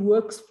and it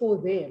works for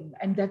them.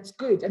 And that's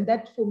good. And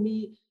that for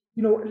me,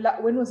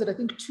 when was it? I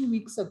think 2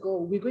 weeks ago,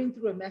 we're going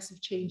through a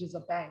massive change as a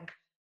bank.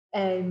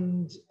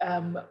 And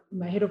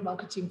my head of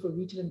marketing for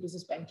retail and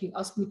business banking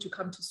asked me to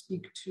come to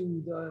speak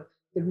to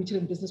the retail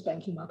and business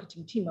banking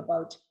marketing team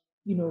about,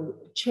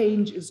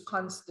 change is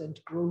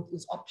constant, growth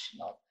is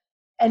optional.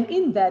 And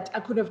in that, I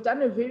could have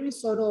done a very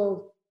sort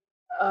of,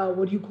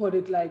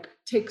 like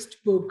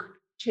textbook,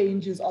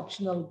 change is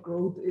optional,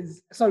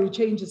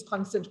 change is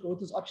constant,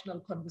 growth is optional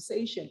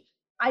conversation.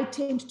 I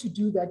tend to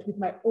do that with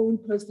my own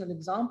personal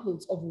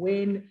examples of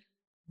when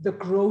the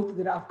growth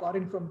that I've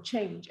gotten from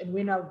change and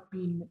when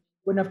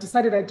I've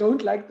decided I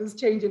don't like this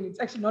change and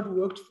it's actually not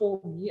worked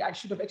for me, I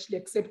should have actually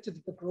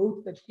accepted the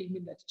growth that came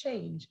in that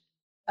change.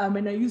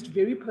 And I used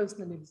very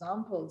personal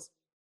examples.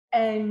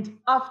 And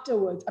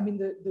afterwards, I mean,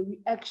 the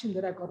reaction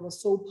that I got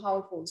was so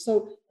powerful.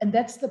 So, and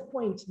that's the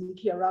point,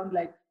 Nikki, around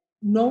like,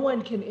 no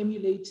one can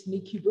emulate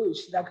Nikki Bush.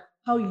 Like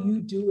how you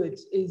do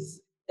it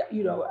is,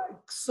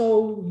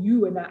 so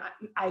you, and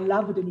I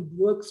love it and it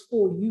works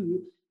for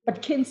you.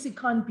 But Kenzie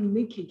can't be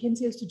Nikki.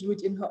 Kenzie has to do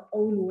it in her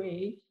own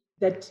way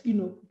that,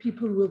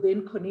 people will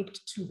then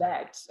connect to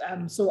that.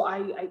 So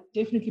I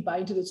definitely buy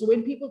into this. So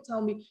when people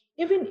tell me,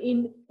 even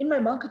in my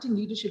marketing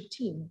leadership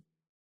team,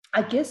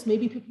 I guess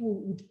maybe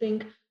people would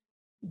think,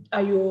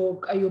 are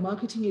your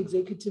marketing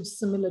executives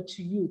similar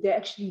to you? They're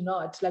actually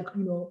not. Like,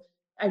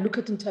 I look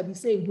at Ntabi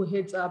Singh, who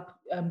heads up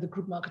the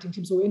group marketing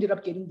team. So we ended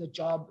up getting the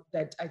job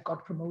that I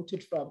got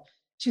promoted from.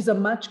 She's a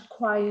much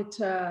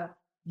quieter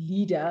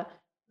leader,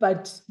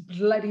 but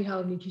bloody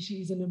hell, Nikki, she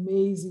is an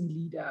amazing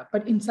leader,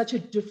 but in such a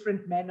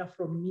different manner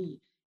from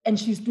me. And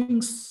she's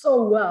doing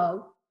so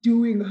well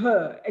doing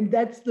her. And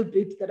that's the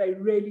bit that I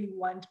really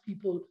want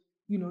people,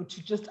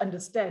 to just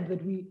understand,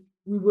 that we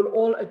will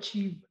all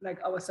achieve like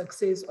our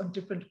success on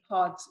different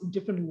parts in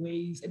different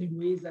ways and in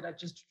ways that are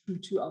just true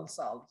to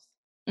ourselves.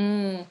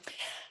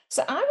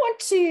 So I want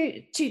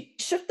to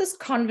shift this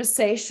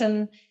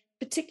conversation,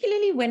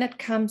 particularly when it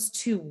comes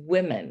to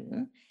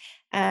women,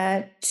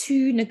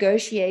 to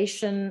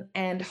negotiation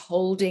and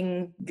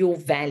holding your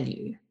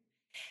value.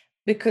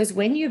 Because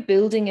when you're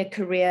building a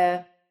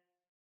career,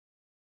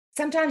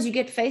 sometimes you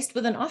get faced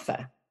with an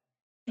offer.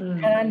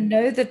 And I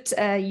know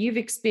that you've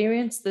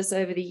experienced this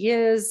over the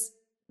years.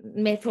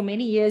 For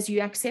many years,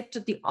 you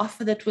accepted the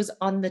offer that was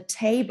on the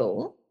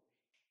table.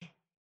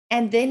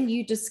 And then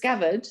you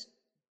discovered,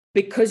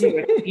 because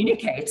you're a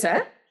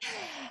communicator,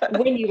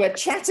 when you were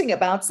chatting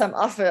about some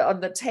offer on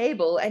the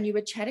table and you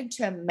were chatting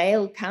to a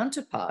male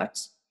counterpart,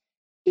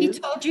 he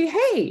told you,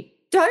 hey,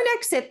 don't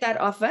accept that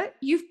offer.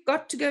 You've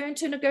got to go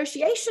into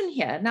negotiation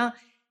here. Now,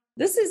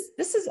 this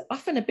is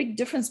often a big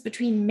difference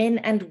between men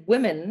and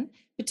women,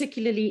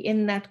 particularly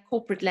in that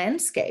corporate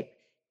landscape.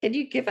 Can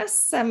you give us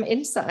some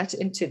insight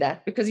into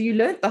that? Because you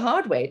learned the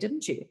hard way,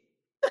 didn't you?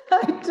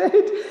 I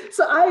did.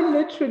 So I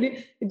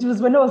literally, it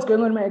was when I was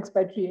going on my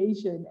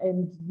expatriation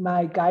and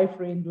my guy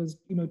friend was,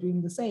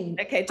 doing the same.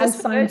 Okay, I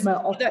just signed my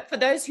for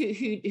those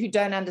who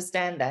don't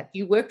understand that,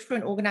 you worked for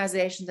an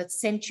organization that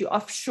sent you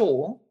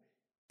offshore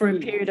for a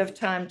period of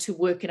time to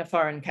work in a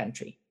foreign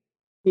country.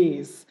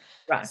 Yes.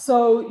 Right.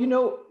 So,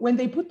 when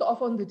they put the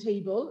offer on the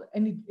table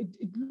and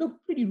it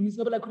looked pretty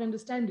reasonable, I could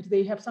understand it.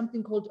 They have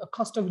something called a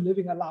cost of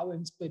living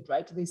allowance bid,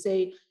 right? They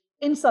say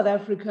in South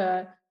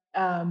Africa,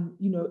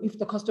 if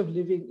the cost of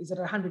living is at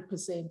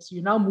 100%,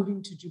 you're now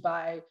moving to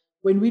Dubai.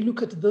 When we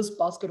look at this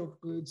basket of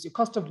goods, your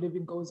cost of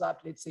living goes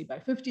up, let's say by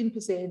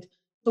 15%.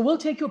 So we'll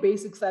take your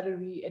basic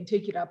salary and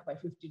take it up by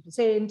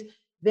 15%.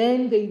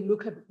 Then they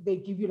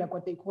give you like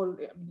what they call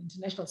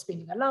international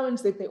spending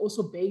allowance that they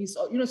also base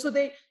on, so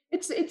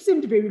it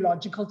seemed very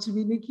logical to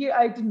me, Nikki.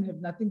 I didn't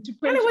have nothing to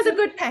question. And it was a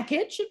good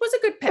package. It was a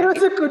good package.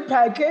 It was a good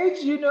package,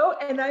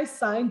 and I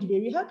signed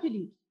very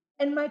happily.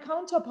 And my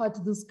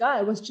counterpart, this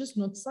guy, was just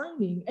not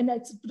signing. And I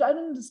said, but I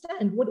don't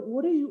understand.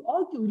 What are you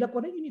arguing? Like,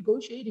 what are you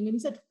negotiating? And he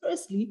said,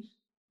 firstly,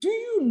 do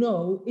you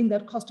know in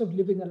that cost of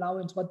living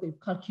allowance what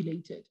they've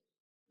calculated?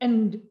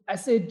 And I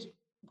said,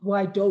 well,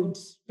 I don't,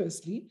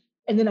 firstly.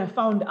 And then I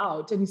found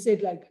out, and he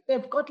said, like,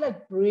 they've got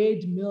like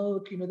bread,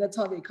 milk, that's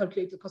how they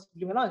calculate the cost of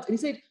living allowance. And he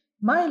said,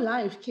 my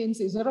life,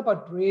 Kenzie, is not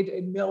about bread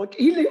and milk.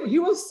 He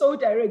was so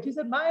direct. He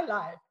said, my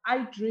life,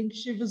 I drink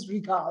Chivas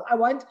Regal. I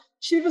want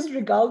Chivas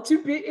Regal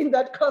to be in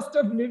that cost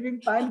of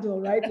living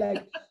bundle, right?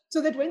 Like,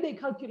 so that when they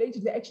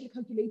calculated, they're actually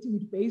calculating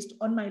it based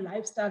on my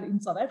lifestyle in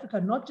South Africa,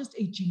 not just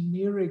a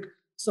generic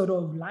sort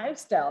of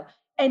lifestyle.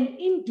 And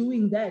in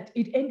doing that,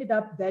 it ended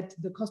up that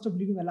the cost of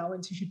living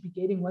allowance you should be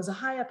getting was a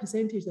higher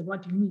percentage than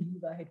what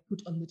Unilever had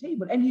put on the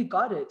table. And he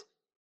got it.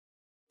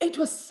 It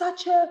was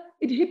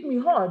it hit me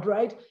hard,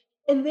 right?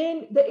 And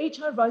then the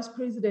HR vice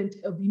president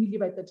of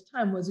Unilever at that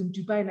time was in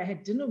Dubai, and I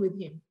had dinner with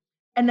him.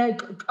 And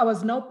I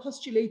was now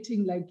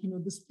postulating, like,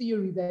 this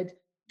theory that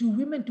do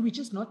we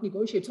just not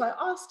negotiate? So I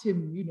asked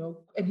him,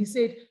 and he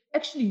said,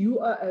 actually, you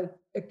are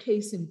a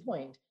case in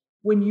point.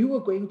 When you were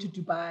going to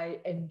Dubai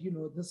and,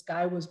 this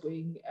guy was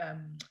going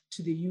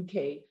to the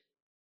UK,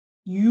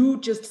 you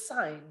just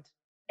signed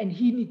and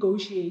he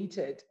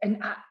negotiated.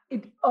 And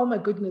oh my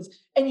goodness.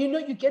 And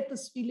you get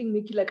this feeling,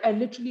 Nikki, like I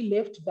literally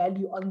left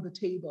value on the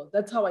table.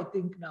 That's how I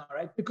think now,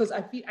 right? Because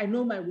I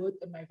know my worth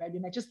and my value,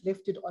 and I just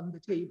left it on the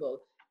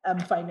table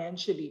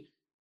financially.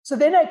 So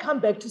then I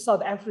come back to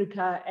South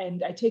Africa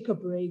and I take a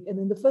break. And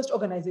then the first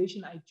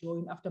organization I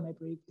joined after my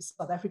break is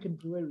South African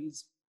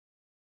Breweries.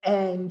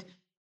 And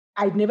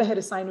I'd never had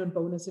a sign-on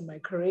bonus in my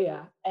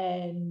career.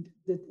 And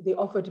they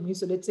offered me,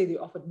 so let's say they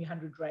offered me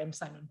 100 Rand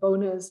sign-on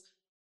bonus.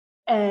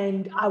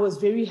 And I was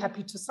very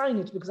happy to sign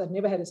it because I'd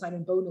never had a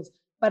sign-on bonus.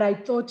 But I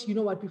thought, you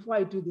know what, before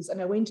I do this,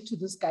 and I went to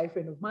this guy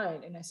friend of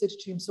mine and I said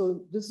to him,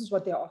 so this is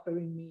what they're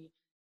offering me.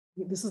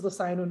 This is the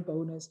sign-on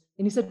bonus.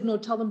 And he said, no,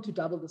 tell them to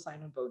double the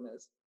sign-on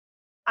bonus.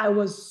 I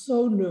was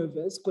so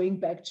nervous going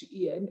back to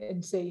Ian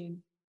and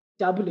saying,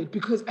 double it,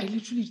 because I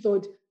literally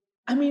thought,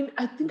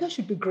 I think I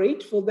should be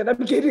grateful that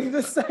I'm getting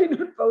the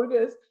sign-on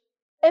bonus.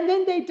 And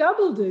then they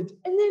doubled it.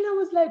 And then I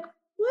was like,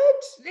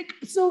 what?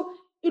 So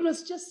it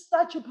was just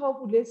such a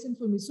powerful lesson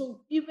for me.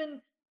 So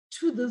even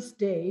to this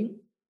day,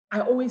 I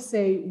always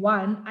say,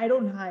 one, I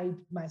don't hide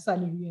my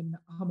salary and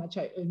how much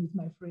I earn with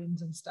my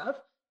friends and stuff.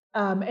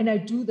 And I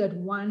do that,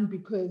 one,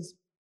 because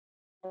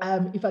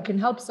if I can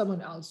help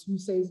someone else who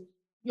says,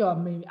 yeah,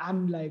 maybe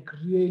I'm like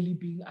really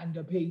being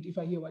underpaid if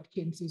I hear what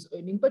Kenzie is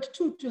earning, but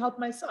two, to help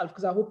myself,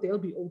 because I hope they'll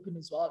be open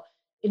as well.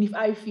 And if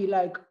I feel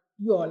like,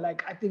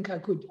 I think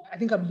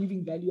I'm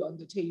leaving value on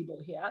the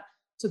table here.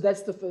 So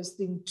that's the first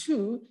thing.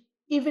 Two,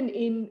 even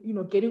in,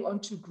 getting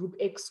onto Group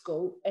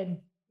Exco and,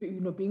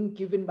 being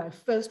given my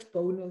first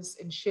bonus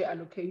and share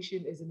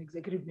allocation as an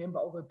executive member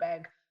of a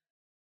bank,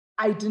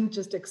 I didn't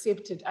just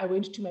accept it. I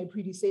went to my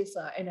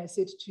predecessor and I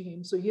said to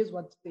him, so here's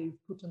what they've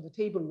put on the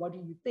table. What do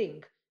you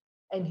think?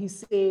 And he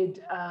said,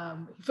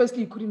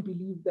 firstly, he couldn't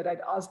believe that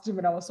I'd asked him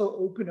and I was so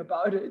open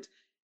about it.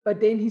 But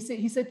then he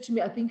said to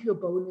me, I think your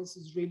bonus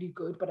is really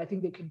good, but I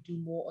think they can do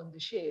more on the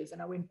shares.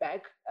 And I went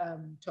back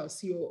to our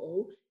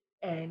COO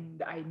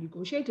and I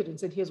negotiated and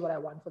said, here's what I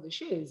want for the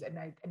shares. And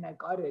I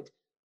got it.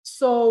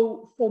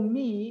 So for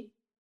me,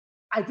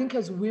 I think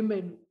as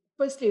women,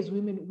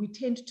 we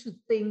tend to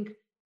think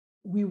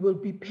we will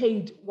be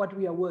paid what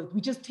we are worth. We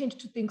just tend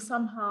to think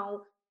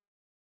somehow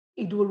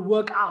it will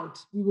work out.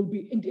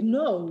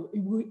 No,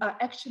 we are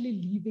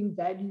actually leaving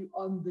value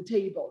on the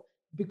table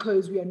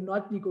because we are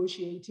not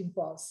negotiating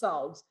for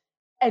ourselves.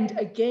 And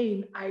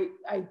again, I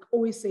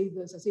always say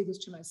this, I say this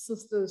to my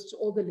sisters, to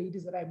all the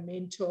ladies that I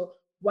mentor,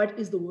 what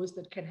is the worst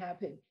that can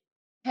happen?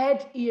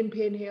 Had Ian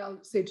Penhale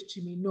said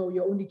to me, no,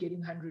 you're only getting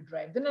 100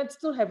 Rand, then I'd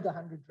still have the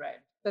 100 Rand.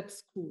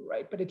 That's cool,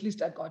 right? But at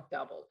least I got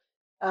double.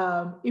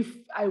 If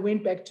I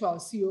went back to our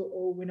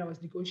COO when I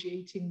was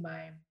negotiating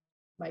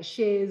my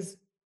shares,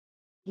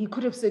 He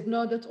could have said,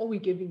 no, that's all we're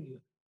giving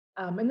you.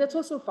 And that's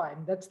also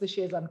fine. That's the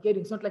shares I'm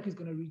getting. It's not like he's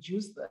going to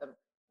reduce them,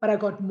 but I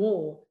got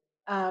more.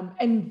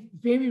 And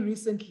very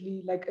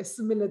recently, like a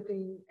similar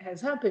thing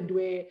has happened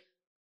where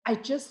I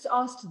just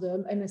asked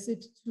them and I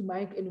said to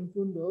Mike and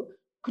Mfundo,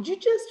 could you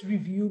just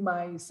review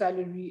my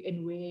salary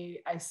and where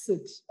I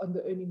sit on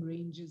the earning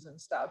ranges and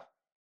stuff?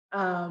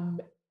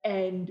 Um,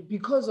 and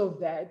because of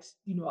that,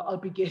 I'll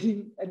be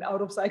getting an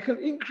out of cycle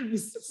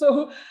increase.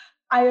 So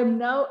I am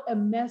now a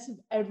massive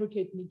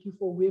advocate, Nikki,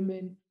 for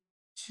women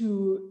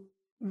to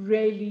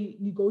really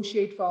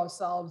negotiate for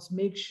ourselves,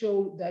 make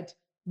sure that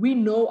we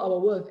know our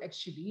worth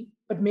actually,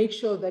 but make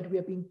sure that we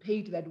are being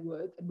paid that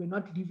worth and we're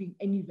not leaving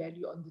any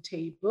value on the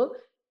table.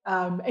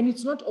 And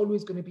it's not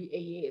always going to be a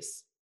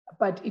yes,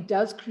 but it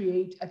does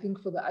create, I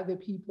think, for the other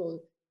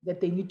people that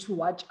they need to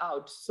watch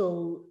out.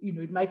 So,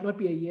 it might not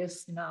be a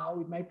yes now,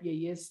 it might be a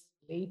yes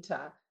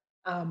later.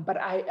 But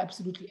I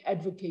absolutely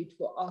advocate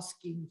for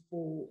asking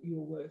for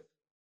your worth.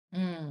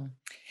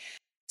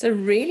 It's a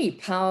really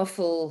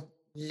powerful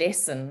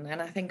lesson.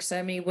 And I think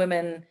so many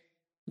women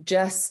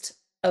just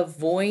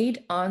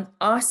avoid on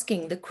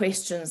asking the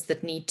questions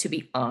that need to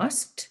be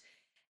asked.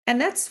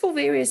 And that's for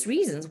various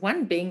reasons.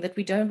 One being that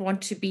we don't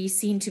want to be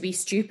seen to be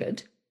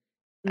stupid.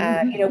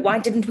 Why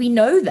didn't we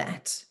know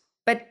that?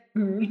 But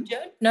you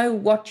don't know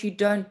what you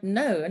don't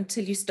know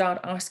until you start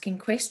asking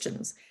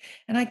questions.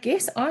 And I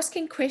guess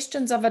asking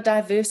questions of a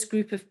diverse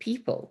group of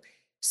people.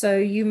 So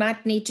you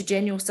might need to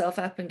gen yourself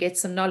up and get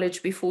some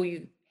knowledge before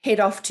you head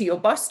off to your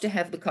boss to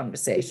have the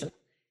conversation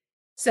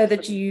so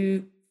that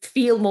you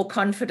feel more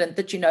confident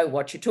that you know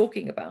what you're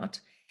talking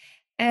about.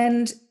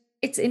 And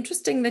it's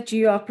interesting that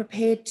you are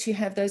prepared to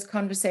have those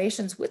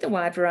conversations with a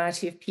wide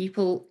variety of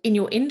people in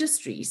your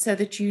industry so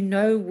that you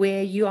know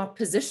where you are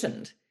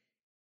positioned.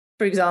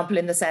 For example,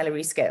 in the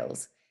salary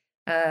scales,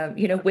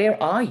 where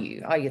are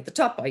you? Are you at the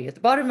top? Are you at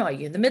the bottom? Are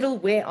you in the middle?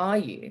 Where are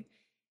you?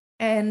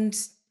 And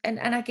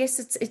I guess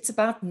it's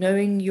about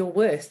knowing your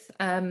worth.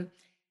 And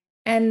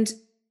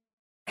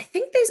I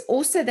think there's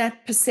also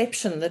that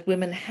perception that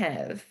women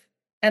have,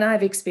 and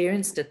I've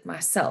experienced it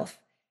myself,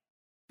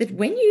 that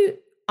when you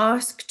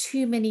ask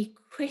too many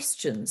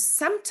questions,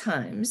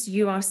 sometimes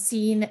you are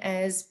seen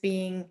as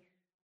being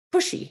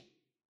pushy.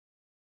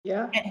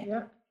 Yeah.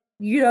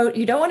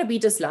 You don't want to be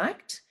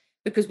disliked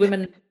because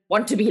women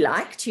want to be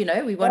liked,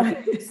 we want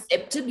to be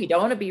accepted, we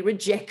don't want to be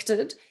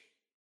rejected.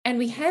 And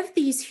we have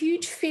these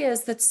huge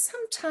fears that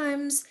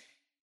sometimes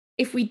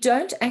if we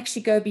don't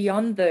actually go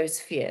beyond those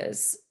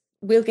fears,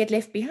 we'll get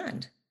left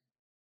behind.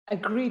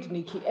 Agreed,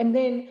 Nikki. And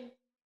then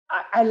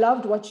I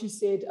loved what you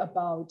said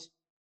about,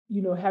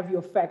 have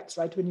your facts,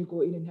 right, when you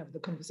go in and have the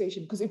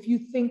conversation. Because if you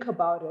think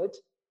about it,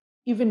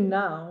 even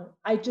now,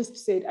 I just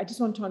said, I just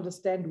want to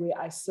understand where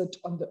I sit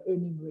on the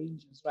earning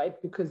ranges,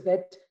 right? Because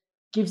that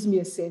gives me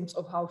a sense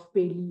of how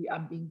fairly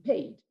I'm being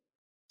paid.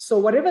 So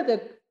whatever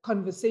the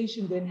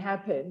conversation then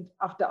happened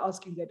after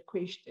asking that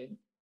question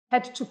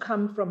had to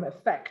come from a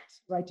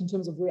fact, right, in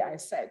terms of where I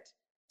sat.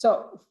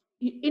 So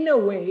in a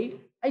way,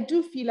 I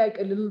do feel like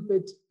a little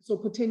bit, so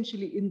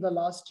potentially in the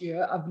last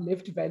year, I've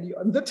left value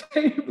on the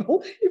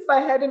table. If I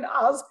hadn't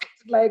asked,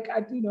 but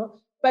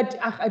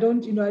I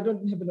don't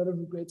have a lot of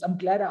regrets. I'm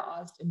glad I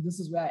asked, and this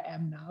is where I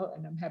am now,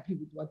 and I'm happy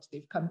with what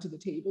they've come to the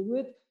table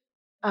with.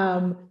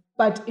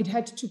 But it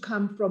had to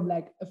come from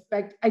like a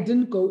fact. I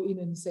didn't go in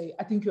and say,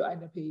 I think you're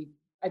underpaid.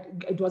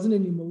 It wasn't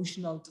an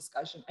emotional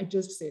discussion. I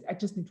just said, I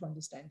just need to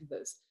understand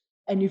this.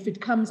 And if it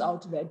comes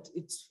out that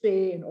it's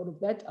fair and all of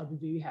that, I'll be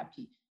very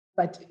happy.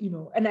 But,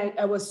 and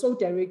I was so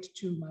direct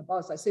to my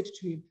boss. I said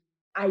to him,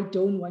 I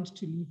don't want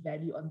to leave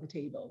value on the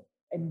table.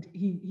 And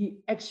he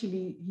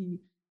actually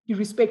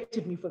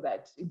respected me for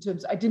that. In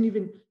terms,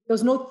 there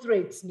was no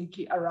threats,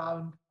 Nikki,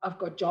 around I've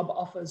got job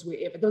offers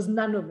wherever. There was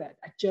none of that.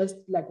 I just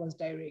was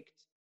direct.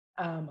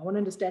 I want to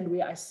understand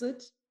where I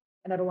sit,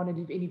 and I don't want to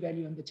leave any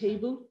value on the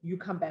table. You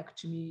come back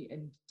to me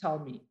and tell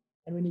me.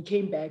 And when he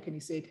came back and he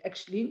said,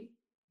 actually,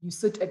 you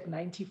sit at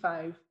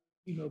 95,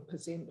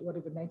 percent,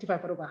 whatever,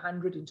 95 out of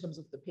 100 in terms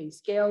of the pay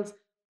scales.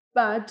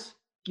 But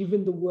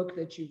given the work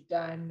that you've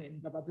done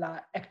and blah, blah, blah,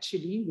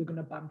 actually, we're going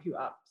to bump you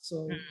up.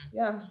 So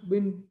yeah,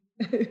 win.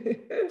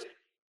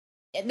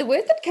 The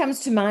word that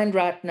comes to mind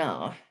right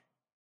now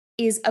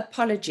is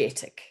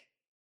apologetic.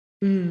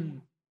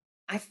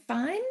 I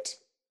find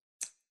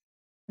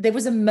there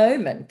was a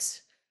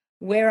moment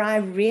where I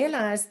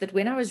realized that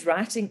when I was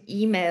writing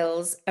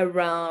emails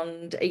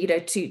around,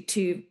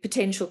 to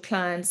potential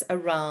clients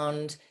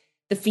around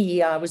the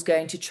fee I was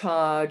going to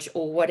charge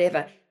or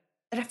whatever,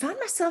 that I found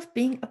myself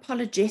being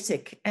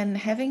apologetic and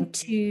having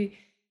to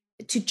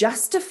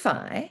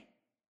justify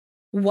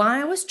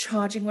why I was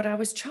charging what I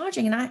was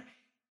charging. And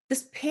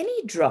this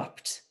penny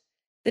dropped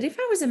that if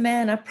I was a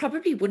man, I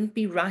probably wouldn't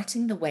be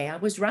writing the way I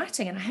was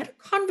writing. And I had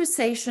a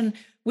conversation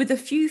with a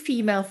few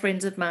female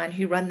friends of mine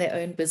who run their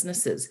own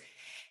businesses.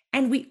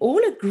 And we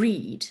all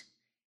agreed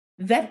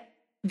that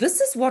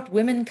this is what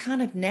women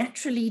kind of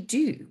naturally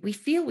do. We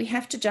feel we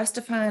have to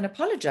justify and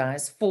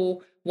apologize for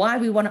why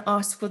we want to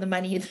ask for the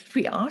money that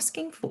we're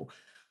asking for.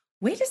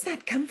 Where does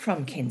that come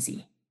from,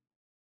 Kenzie?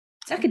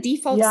 It's like a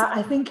default. Yeah,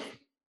 I think,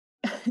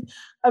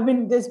 I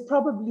mean, there's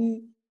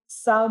probably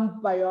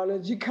some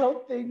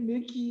biological thing,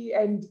 Nikki,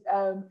 and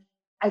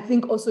I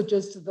think also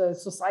just the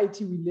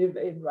society we live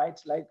in, right?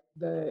 Like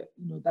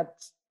that,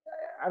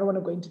 I don't want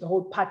to go into the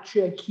whole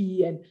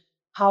patriarchy and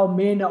how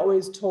men are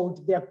always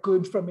told they're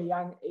good from a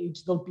young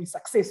age, they'll be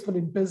successful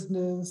in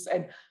business.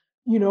 And,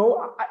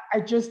 I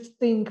just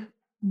think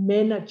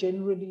men are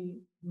generally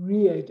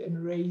reared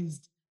and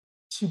raised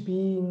to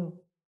being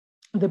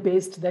the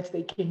best that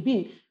they can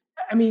be.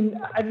 I mean,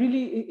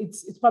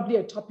 it's probably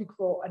a topic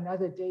for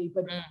another day,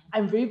 but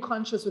I'm very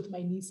conscious with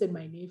my niece and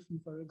my nephew,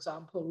 for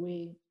example,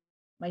 where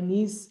my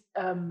niece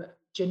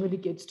generally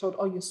gets told,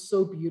 oh, you're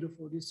so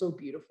beautiful, you're so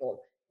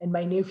beautiful. And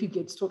my nephew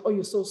gets told, oh,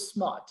 you're so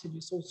smart and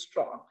you're so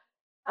strong.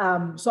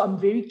 So I'm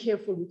very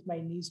careful with my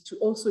niece to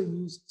also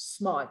use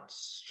smart,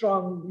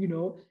 strong,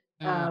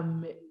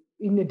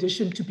 in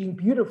addition to being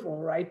beautiful,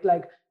 right?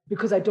 Like,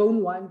 because I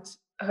don't want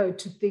her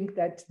to think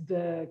that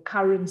the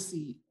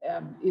currency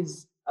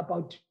is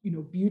about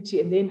beauty,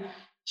 and then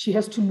she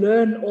has to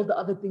learn all the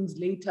other things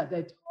later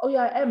that, oh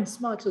yeah, I am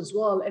smart as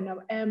well, and I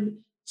am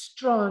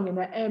strong,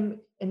 and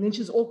then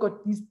she's all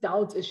got these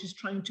doubts as she's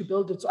trying to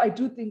build it. So I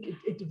do think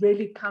it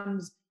really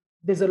comes,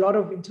 there's a lot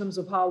of, in terms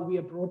of how we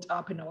are brought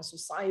up in our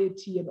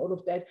society and all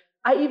of that.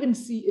 I even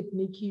see it,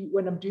 Nikki,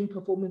 when I'm doing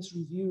performance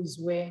reviews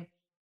where,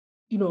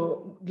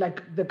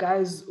 like the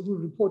guys who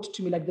report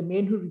to me, like the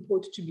men who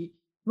report to me,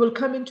 will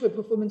come into a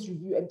performance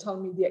review and tell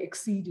me they're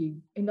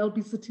exceeding. And I'll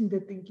be sitting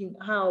there thinking,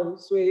 how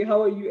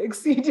are you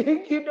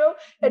exceeding?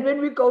 And when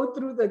we go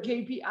through the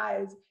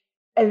KPIs,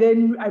 and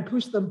then I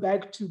push them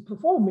back to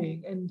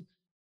performing. And,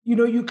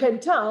 you can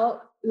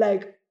tell,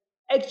 like,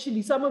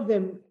 actually, some of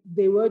them,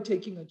 they were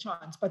taking a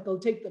chance, but they'll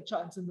take the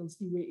chance and they'll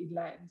see where it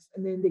lands.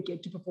 And then they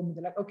get to perform and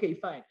they're like, okay,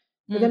 fine.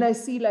 But then I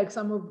see like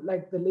some of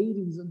like the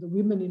ladies and the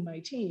women in my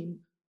team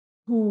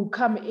who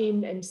come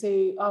in and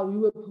say, oh, we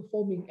were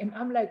performing. And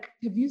I'm like,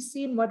 have you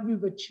seen what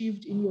we've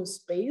achieved in your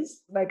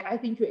space? Like, I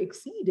think you're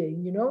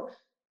exceeding,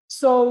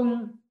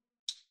 So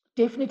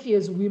definitely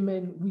as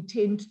women, we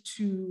tend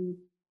to,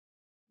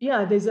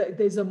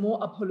 there's a more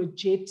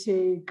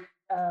apologetic,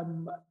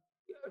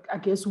 I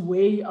guess,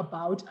 way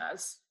about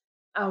us.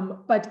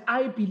 But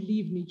I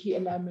believe, Nikki,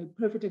 and I'm a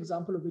perfect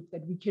example of it,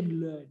 that we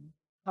can learn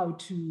how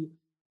to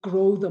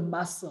grow the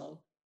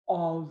muscle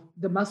of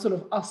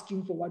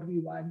asking for what we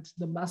want,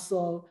 the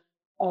muscle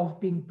of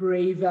being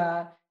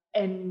braver.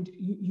 And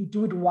you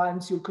do it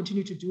once, you'll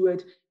continue to do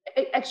it.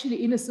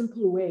 Actually, in a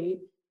simple way,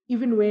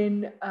 even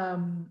when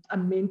I'm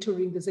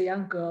mentoring, there's a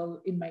young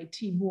girl in my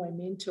team who I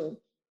mentor,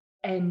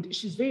 and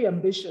she's very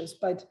ambitious,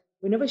 but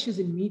whenever she's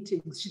in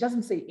meetings, she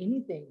doesn't say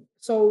anything.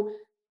 So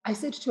I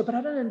said to her, but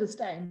I don't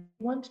understand.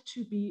 You want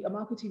to be a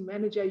marketing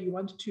manager, you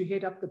want to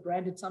head up the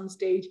brand at some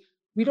stage.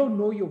 We don't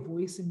know your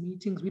voice in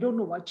meetings. We don't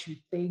know what you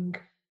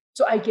think.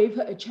 So I gave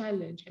her a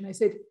challenge and I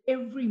said,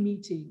 every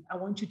meeting, I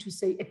want you to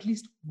say at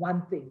least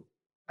one thing.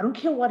 I don't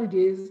care what it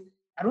is.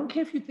 I don't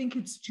care if you think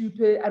it's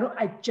stupid.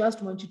 I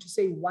just want you to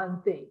say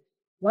one thing.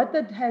 What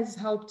that has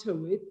helped her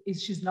with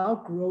is she's now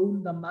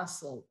grown the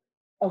muscle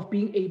of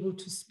being able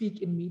to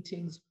speak in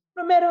meetings,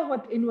 no matter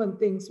what anyone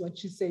thinks what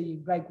she's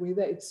saying, like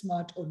whether it's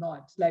smart or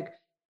not. Like,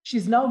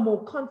 she's now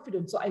more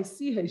confident. So I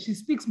see her, she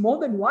speaks more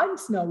than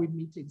once now in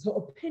meetings. Her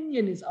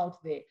opinion is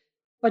out there,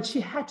 but she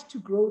had to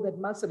grow that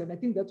muscle. And I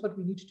think that's what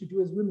we need to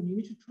do as women. You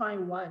need to try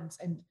once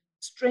and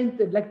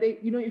strengthen, like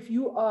if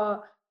you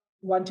are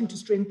wanting to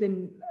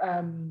strengthen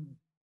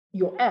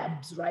your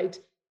abs, right?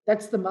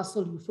 That's the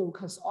muscle you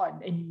focus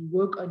on and you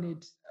work on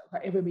it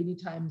however many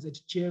times at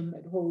gym,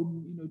 at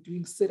home,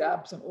 doing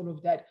sit-ups and all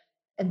of that.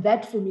 And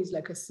that for me is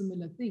like a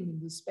similar thing in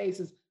this space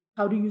is,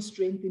 how do you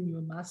strengthen your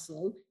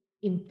muscle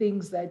in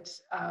things that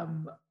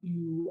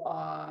you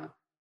are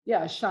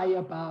shy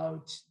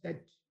about,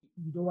 that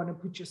you don't want to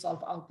put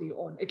yourself out there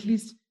on? At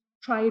least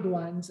try it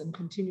once and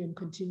continue.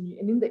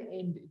 And in the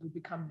end, it will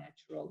become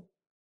natural.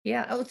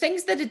 Yeah,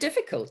 things that are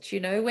difficult,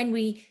 when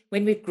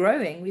we're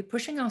growing, we're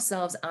pushing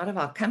ourselves out of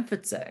our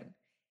comfort zone.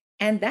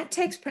 And that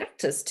takes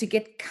practice to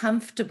get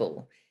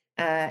comfortable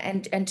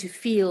and to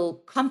feel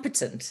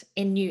competent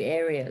in new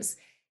areas.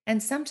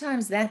 And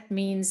sometimes that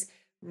means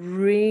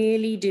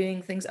really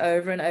doing things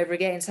over and over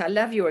again. So I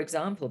love your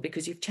example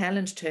because you've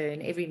challenged her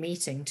in every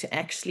meeting to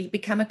actually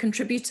become a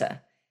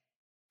contributor.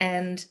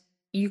 And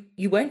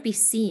you won't be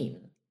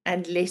seen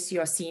unless you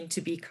are seen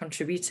to be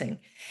contributing.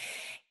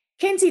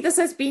 Kenzie, this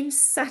has been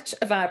such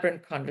a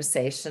vibrant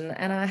conversation,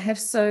 and I have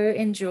so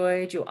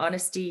enjoyed your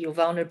honesty, your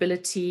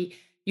vulnerability,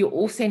 your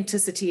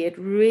authenticity. It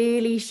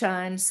really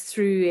shines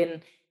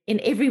through in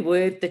every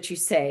word that you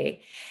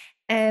say.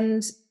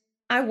 And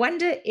I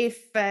wonder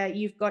if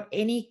you've got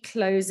any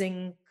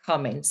closing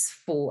comments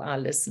for our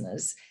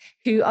listeners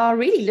who are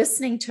really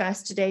listening to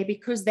us today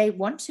because they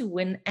want to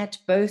win at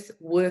both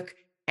work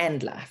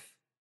and life.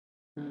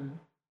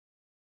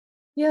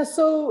 Yeah,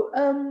 so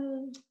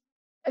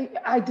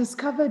I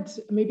discovered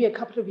maybe a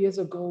couple of years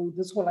ago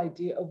this whole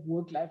idea of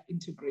work-life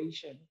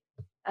integration,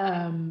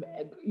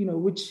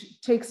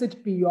 which takes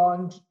it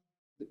beyond,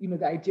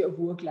 the idea of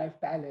work-life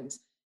balance.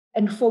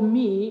 And for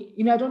me,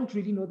 I don't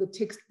really know the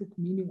textbook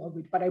meaning of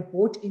it, but I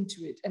bought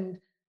into it. And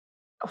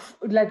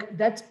like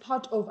that's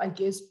part of, I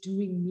guess,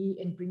 doing me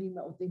and bringing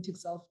my authentic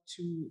self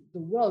to the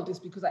world, is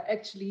because I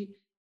actually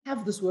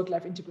have this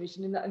work-life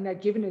integration. And I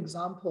give an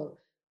example.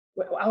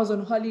 I was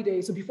on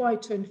holiday. So before I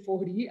turned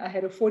 40, I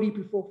had a 40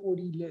 before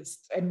 40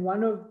 list. And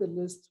one of the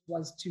lists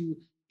was to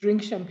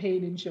drink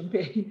champagne in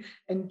Champagne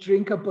and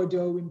drink a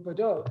Bordeaux in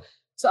Bordeaux.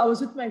 So I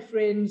was with my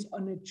friends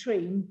on a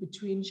train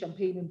between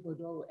Champagne and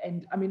Bordeaux.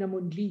 And I'm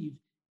on leave.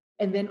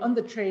 And then on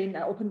the train,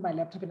 I opened my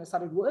laptop and I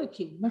started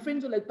working. My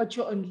friends were like, but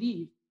you're on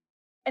leave.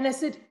 And I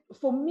said,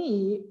 for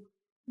me,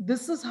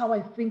 this is how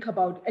I think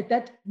about, at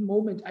that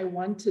moment, I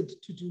wanted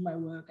to do my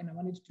work and I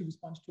wanted to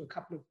respond to a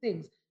couple of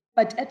things.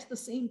 But at the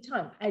same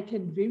time, I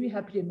can very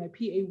happily, and my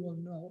PA will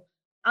know,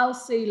 I'll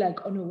say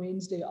like on a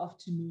Wednesday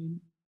afternoon,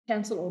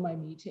 cancel all my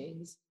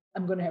meetings.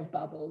 I'm going to have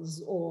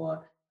bubbles,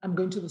 or I'm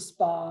going to the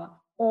spa,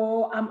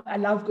 or I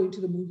love going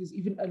to the movies,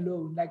 even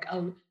alone. Like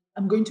I'm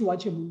going to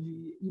watch a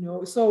movie,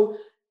 So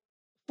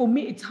for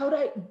me, it's how do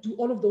I do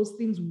all of those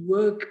things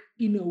work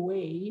in a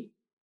way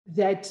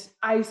that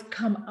I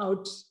come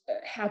out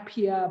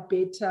happier,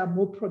 better,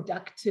 more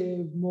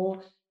productive,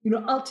 more,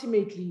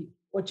 ultimately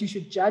what you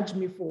should judge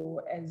me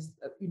for as,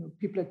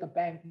 people at the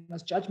bank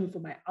must judge me for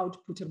my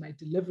output and my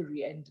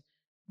delivery and,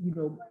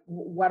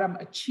 what I'm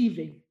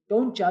achieving.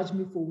 Don't judge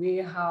me for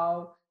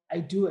how I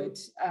do it.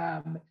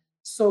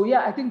 So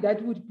yeah, I think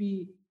that would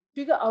be,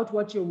 figure out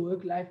what your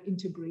work-life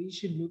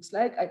integration looks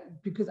like,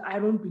 because I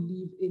don't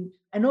believe in,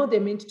 I know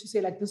they're meant to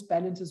say like this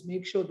balances,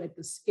 make sure that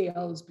the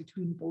scales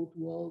between both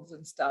worlds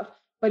and stuff,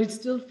 but it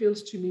still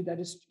feels to me that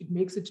it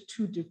makes it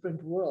two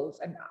different worlds.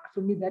 And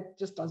for me, that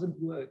just doesn't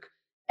work.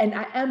 And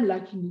I am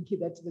lucky, Nikki,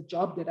 that the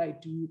job that I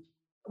do,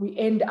 I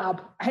end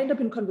up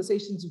in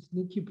conversations with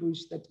Nikki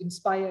Bush that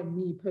inspire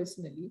me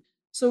personally.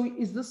 So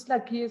is this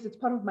like, yes, it's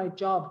part of my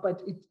job,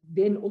 but it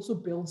then also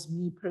builds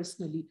me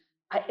personally.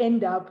 I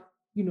end up,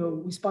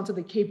 we sponsor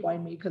the Cape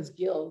Winemakers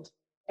Guild,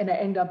 and I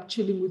end up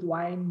chilling with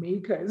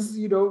winemakers.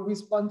 We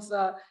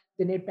sponsor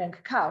the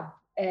Nedbank Cup,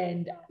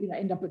 and I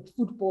end up at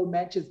football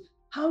matches.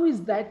 How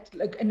is that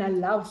like? And I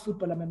love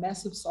football. I'm a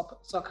massive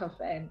soccer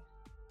fan.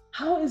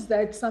 How is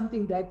that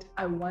something that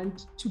I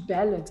want to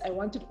balance? I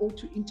want it all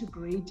to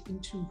integrate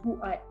into who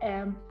I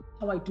am,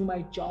 how I do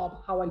my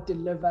job, how I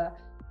deliver,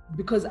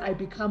 because I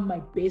become my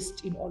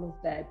best in all of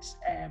that.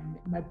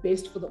 My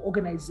best for the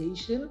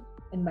organization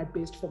and my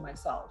best for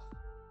myself.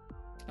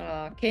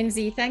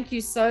 Kenzie, thank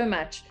you so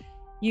much.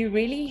 You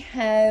really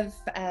have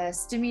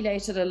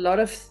stimulated a lot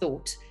of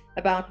thought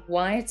about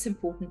why it's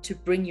important to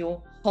bring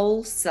your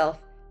whole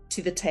self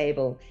to the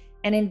table.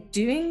 And in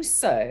doing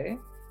so,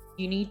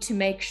 you need to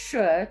make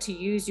sure to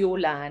use your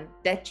line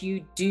that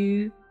you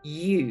do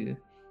you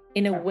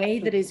in a way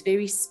that is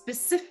very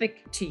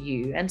specific to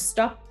you, and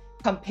stop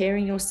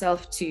comparing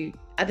yourself to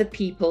other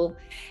people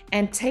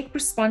and take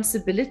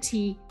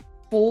responsibility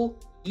for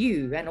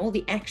you and all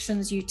the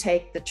actions you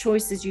take, the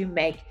choices you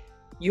make,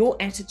 your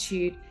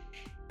attitude.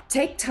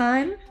 Take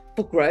time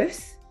for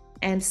growth,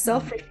 and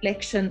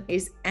self-reflection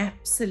is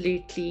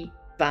absolutely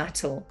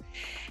vital.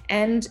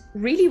 And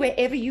really,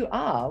 wherever you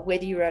are,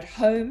 whether you're at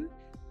home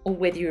or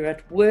whether you're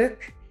at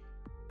work,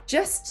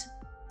 just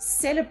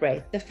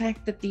celebrate the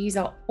fact that these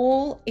are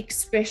all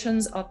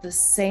expressions of the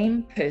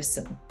same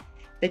person,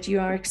 that you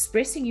are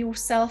expressing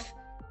yourself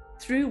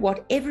through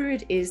whatever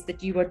it is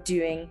that you are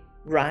doing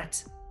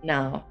right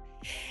now.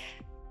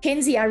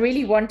 Kenzie, I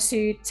really want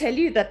to tell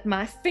you that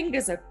my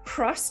fingers are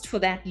crossed for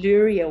that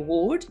Lurie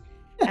Award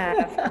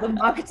for the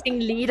Marketing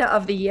Leader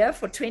of the Year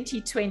for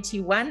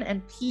 2021.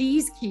 And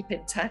please keep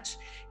in touch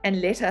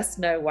and let us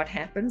know what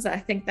happens. I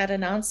think that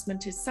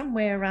announcement is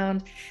somewhere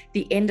around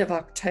the end of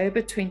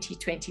October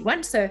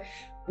 2021. So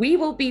we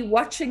will be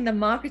watching the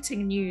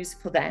marketing news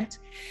for that.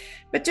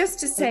 But just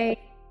to say,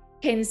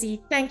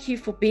 Kenzie, thank you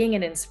for being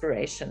an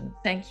inspiration.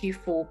 Thank you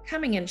for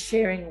coming and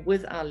sharing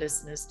with our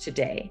listeners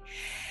today.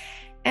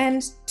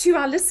 And to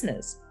our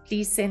listeners,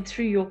 please send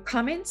through your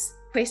comments,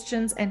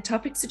 questions, and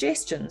topic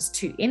suggestions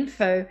to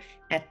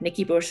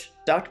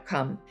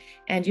info@nikkibush.com.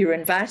 And you're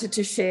invited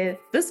to share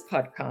this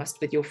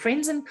podcast with your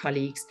friends and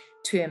colleagues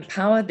to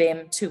empower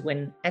them to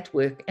win at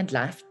work and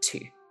life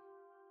too.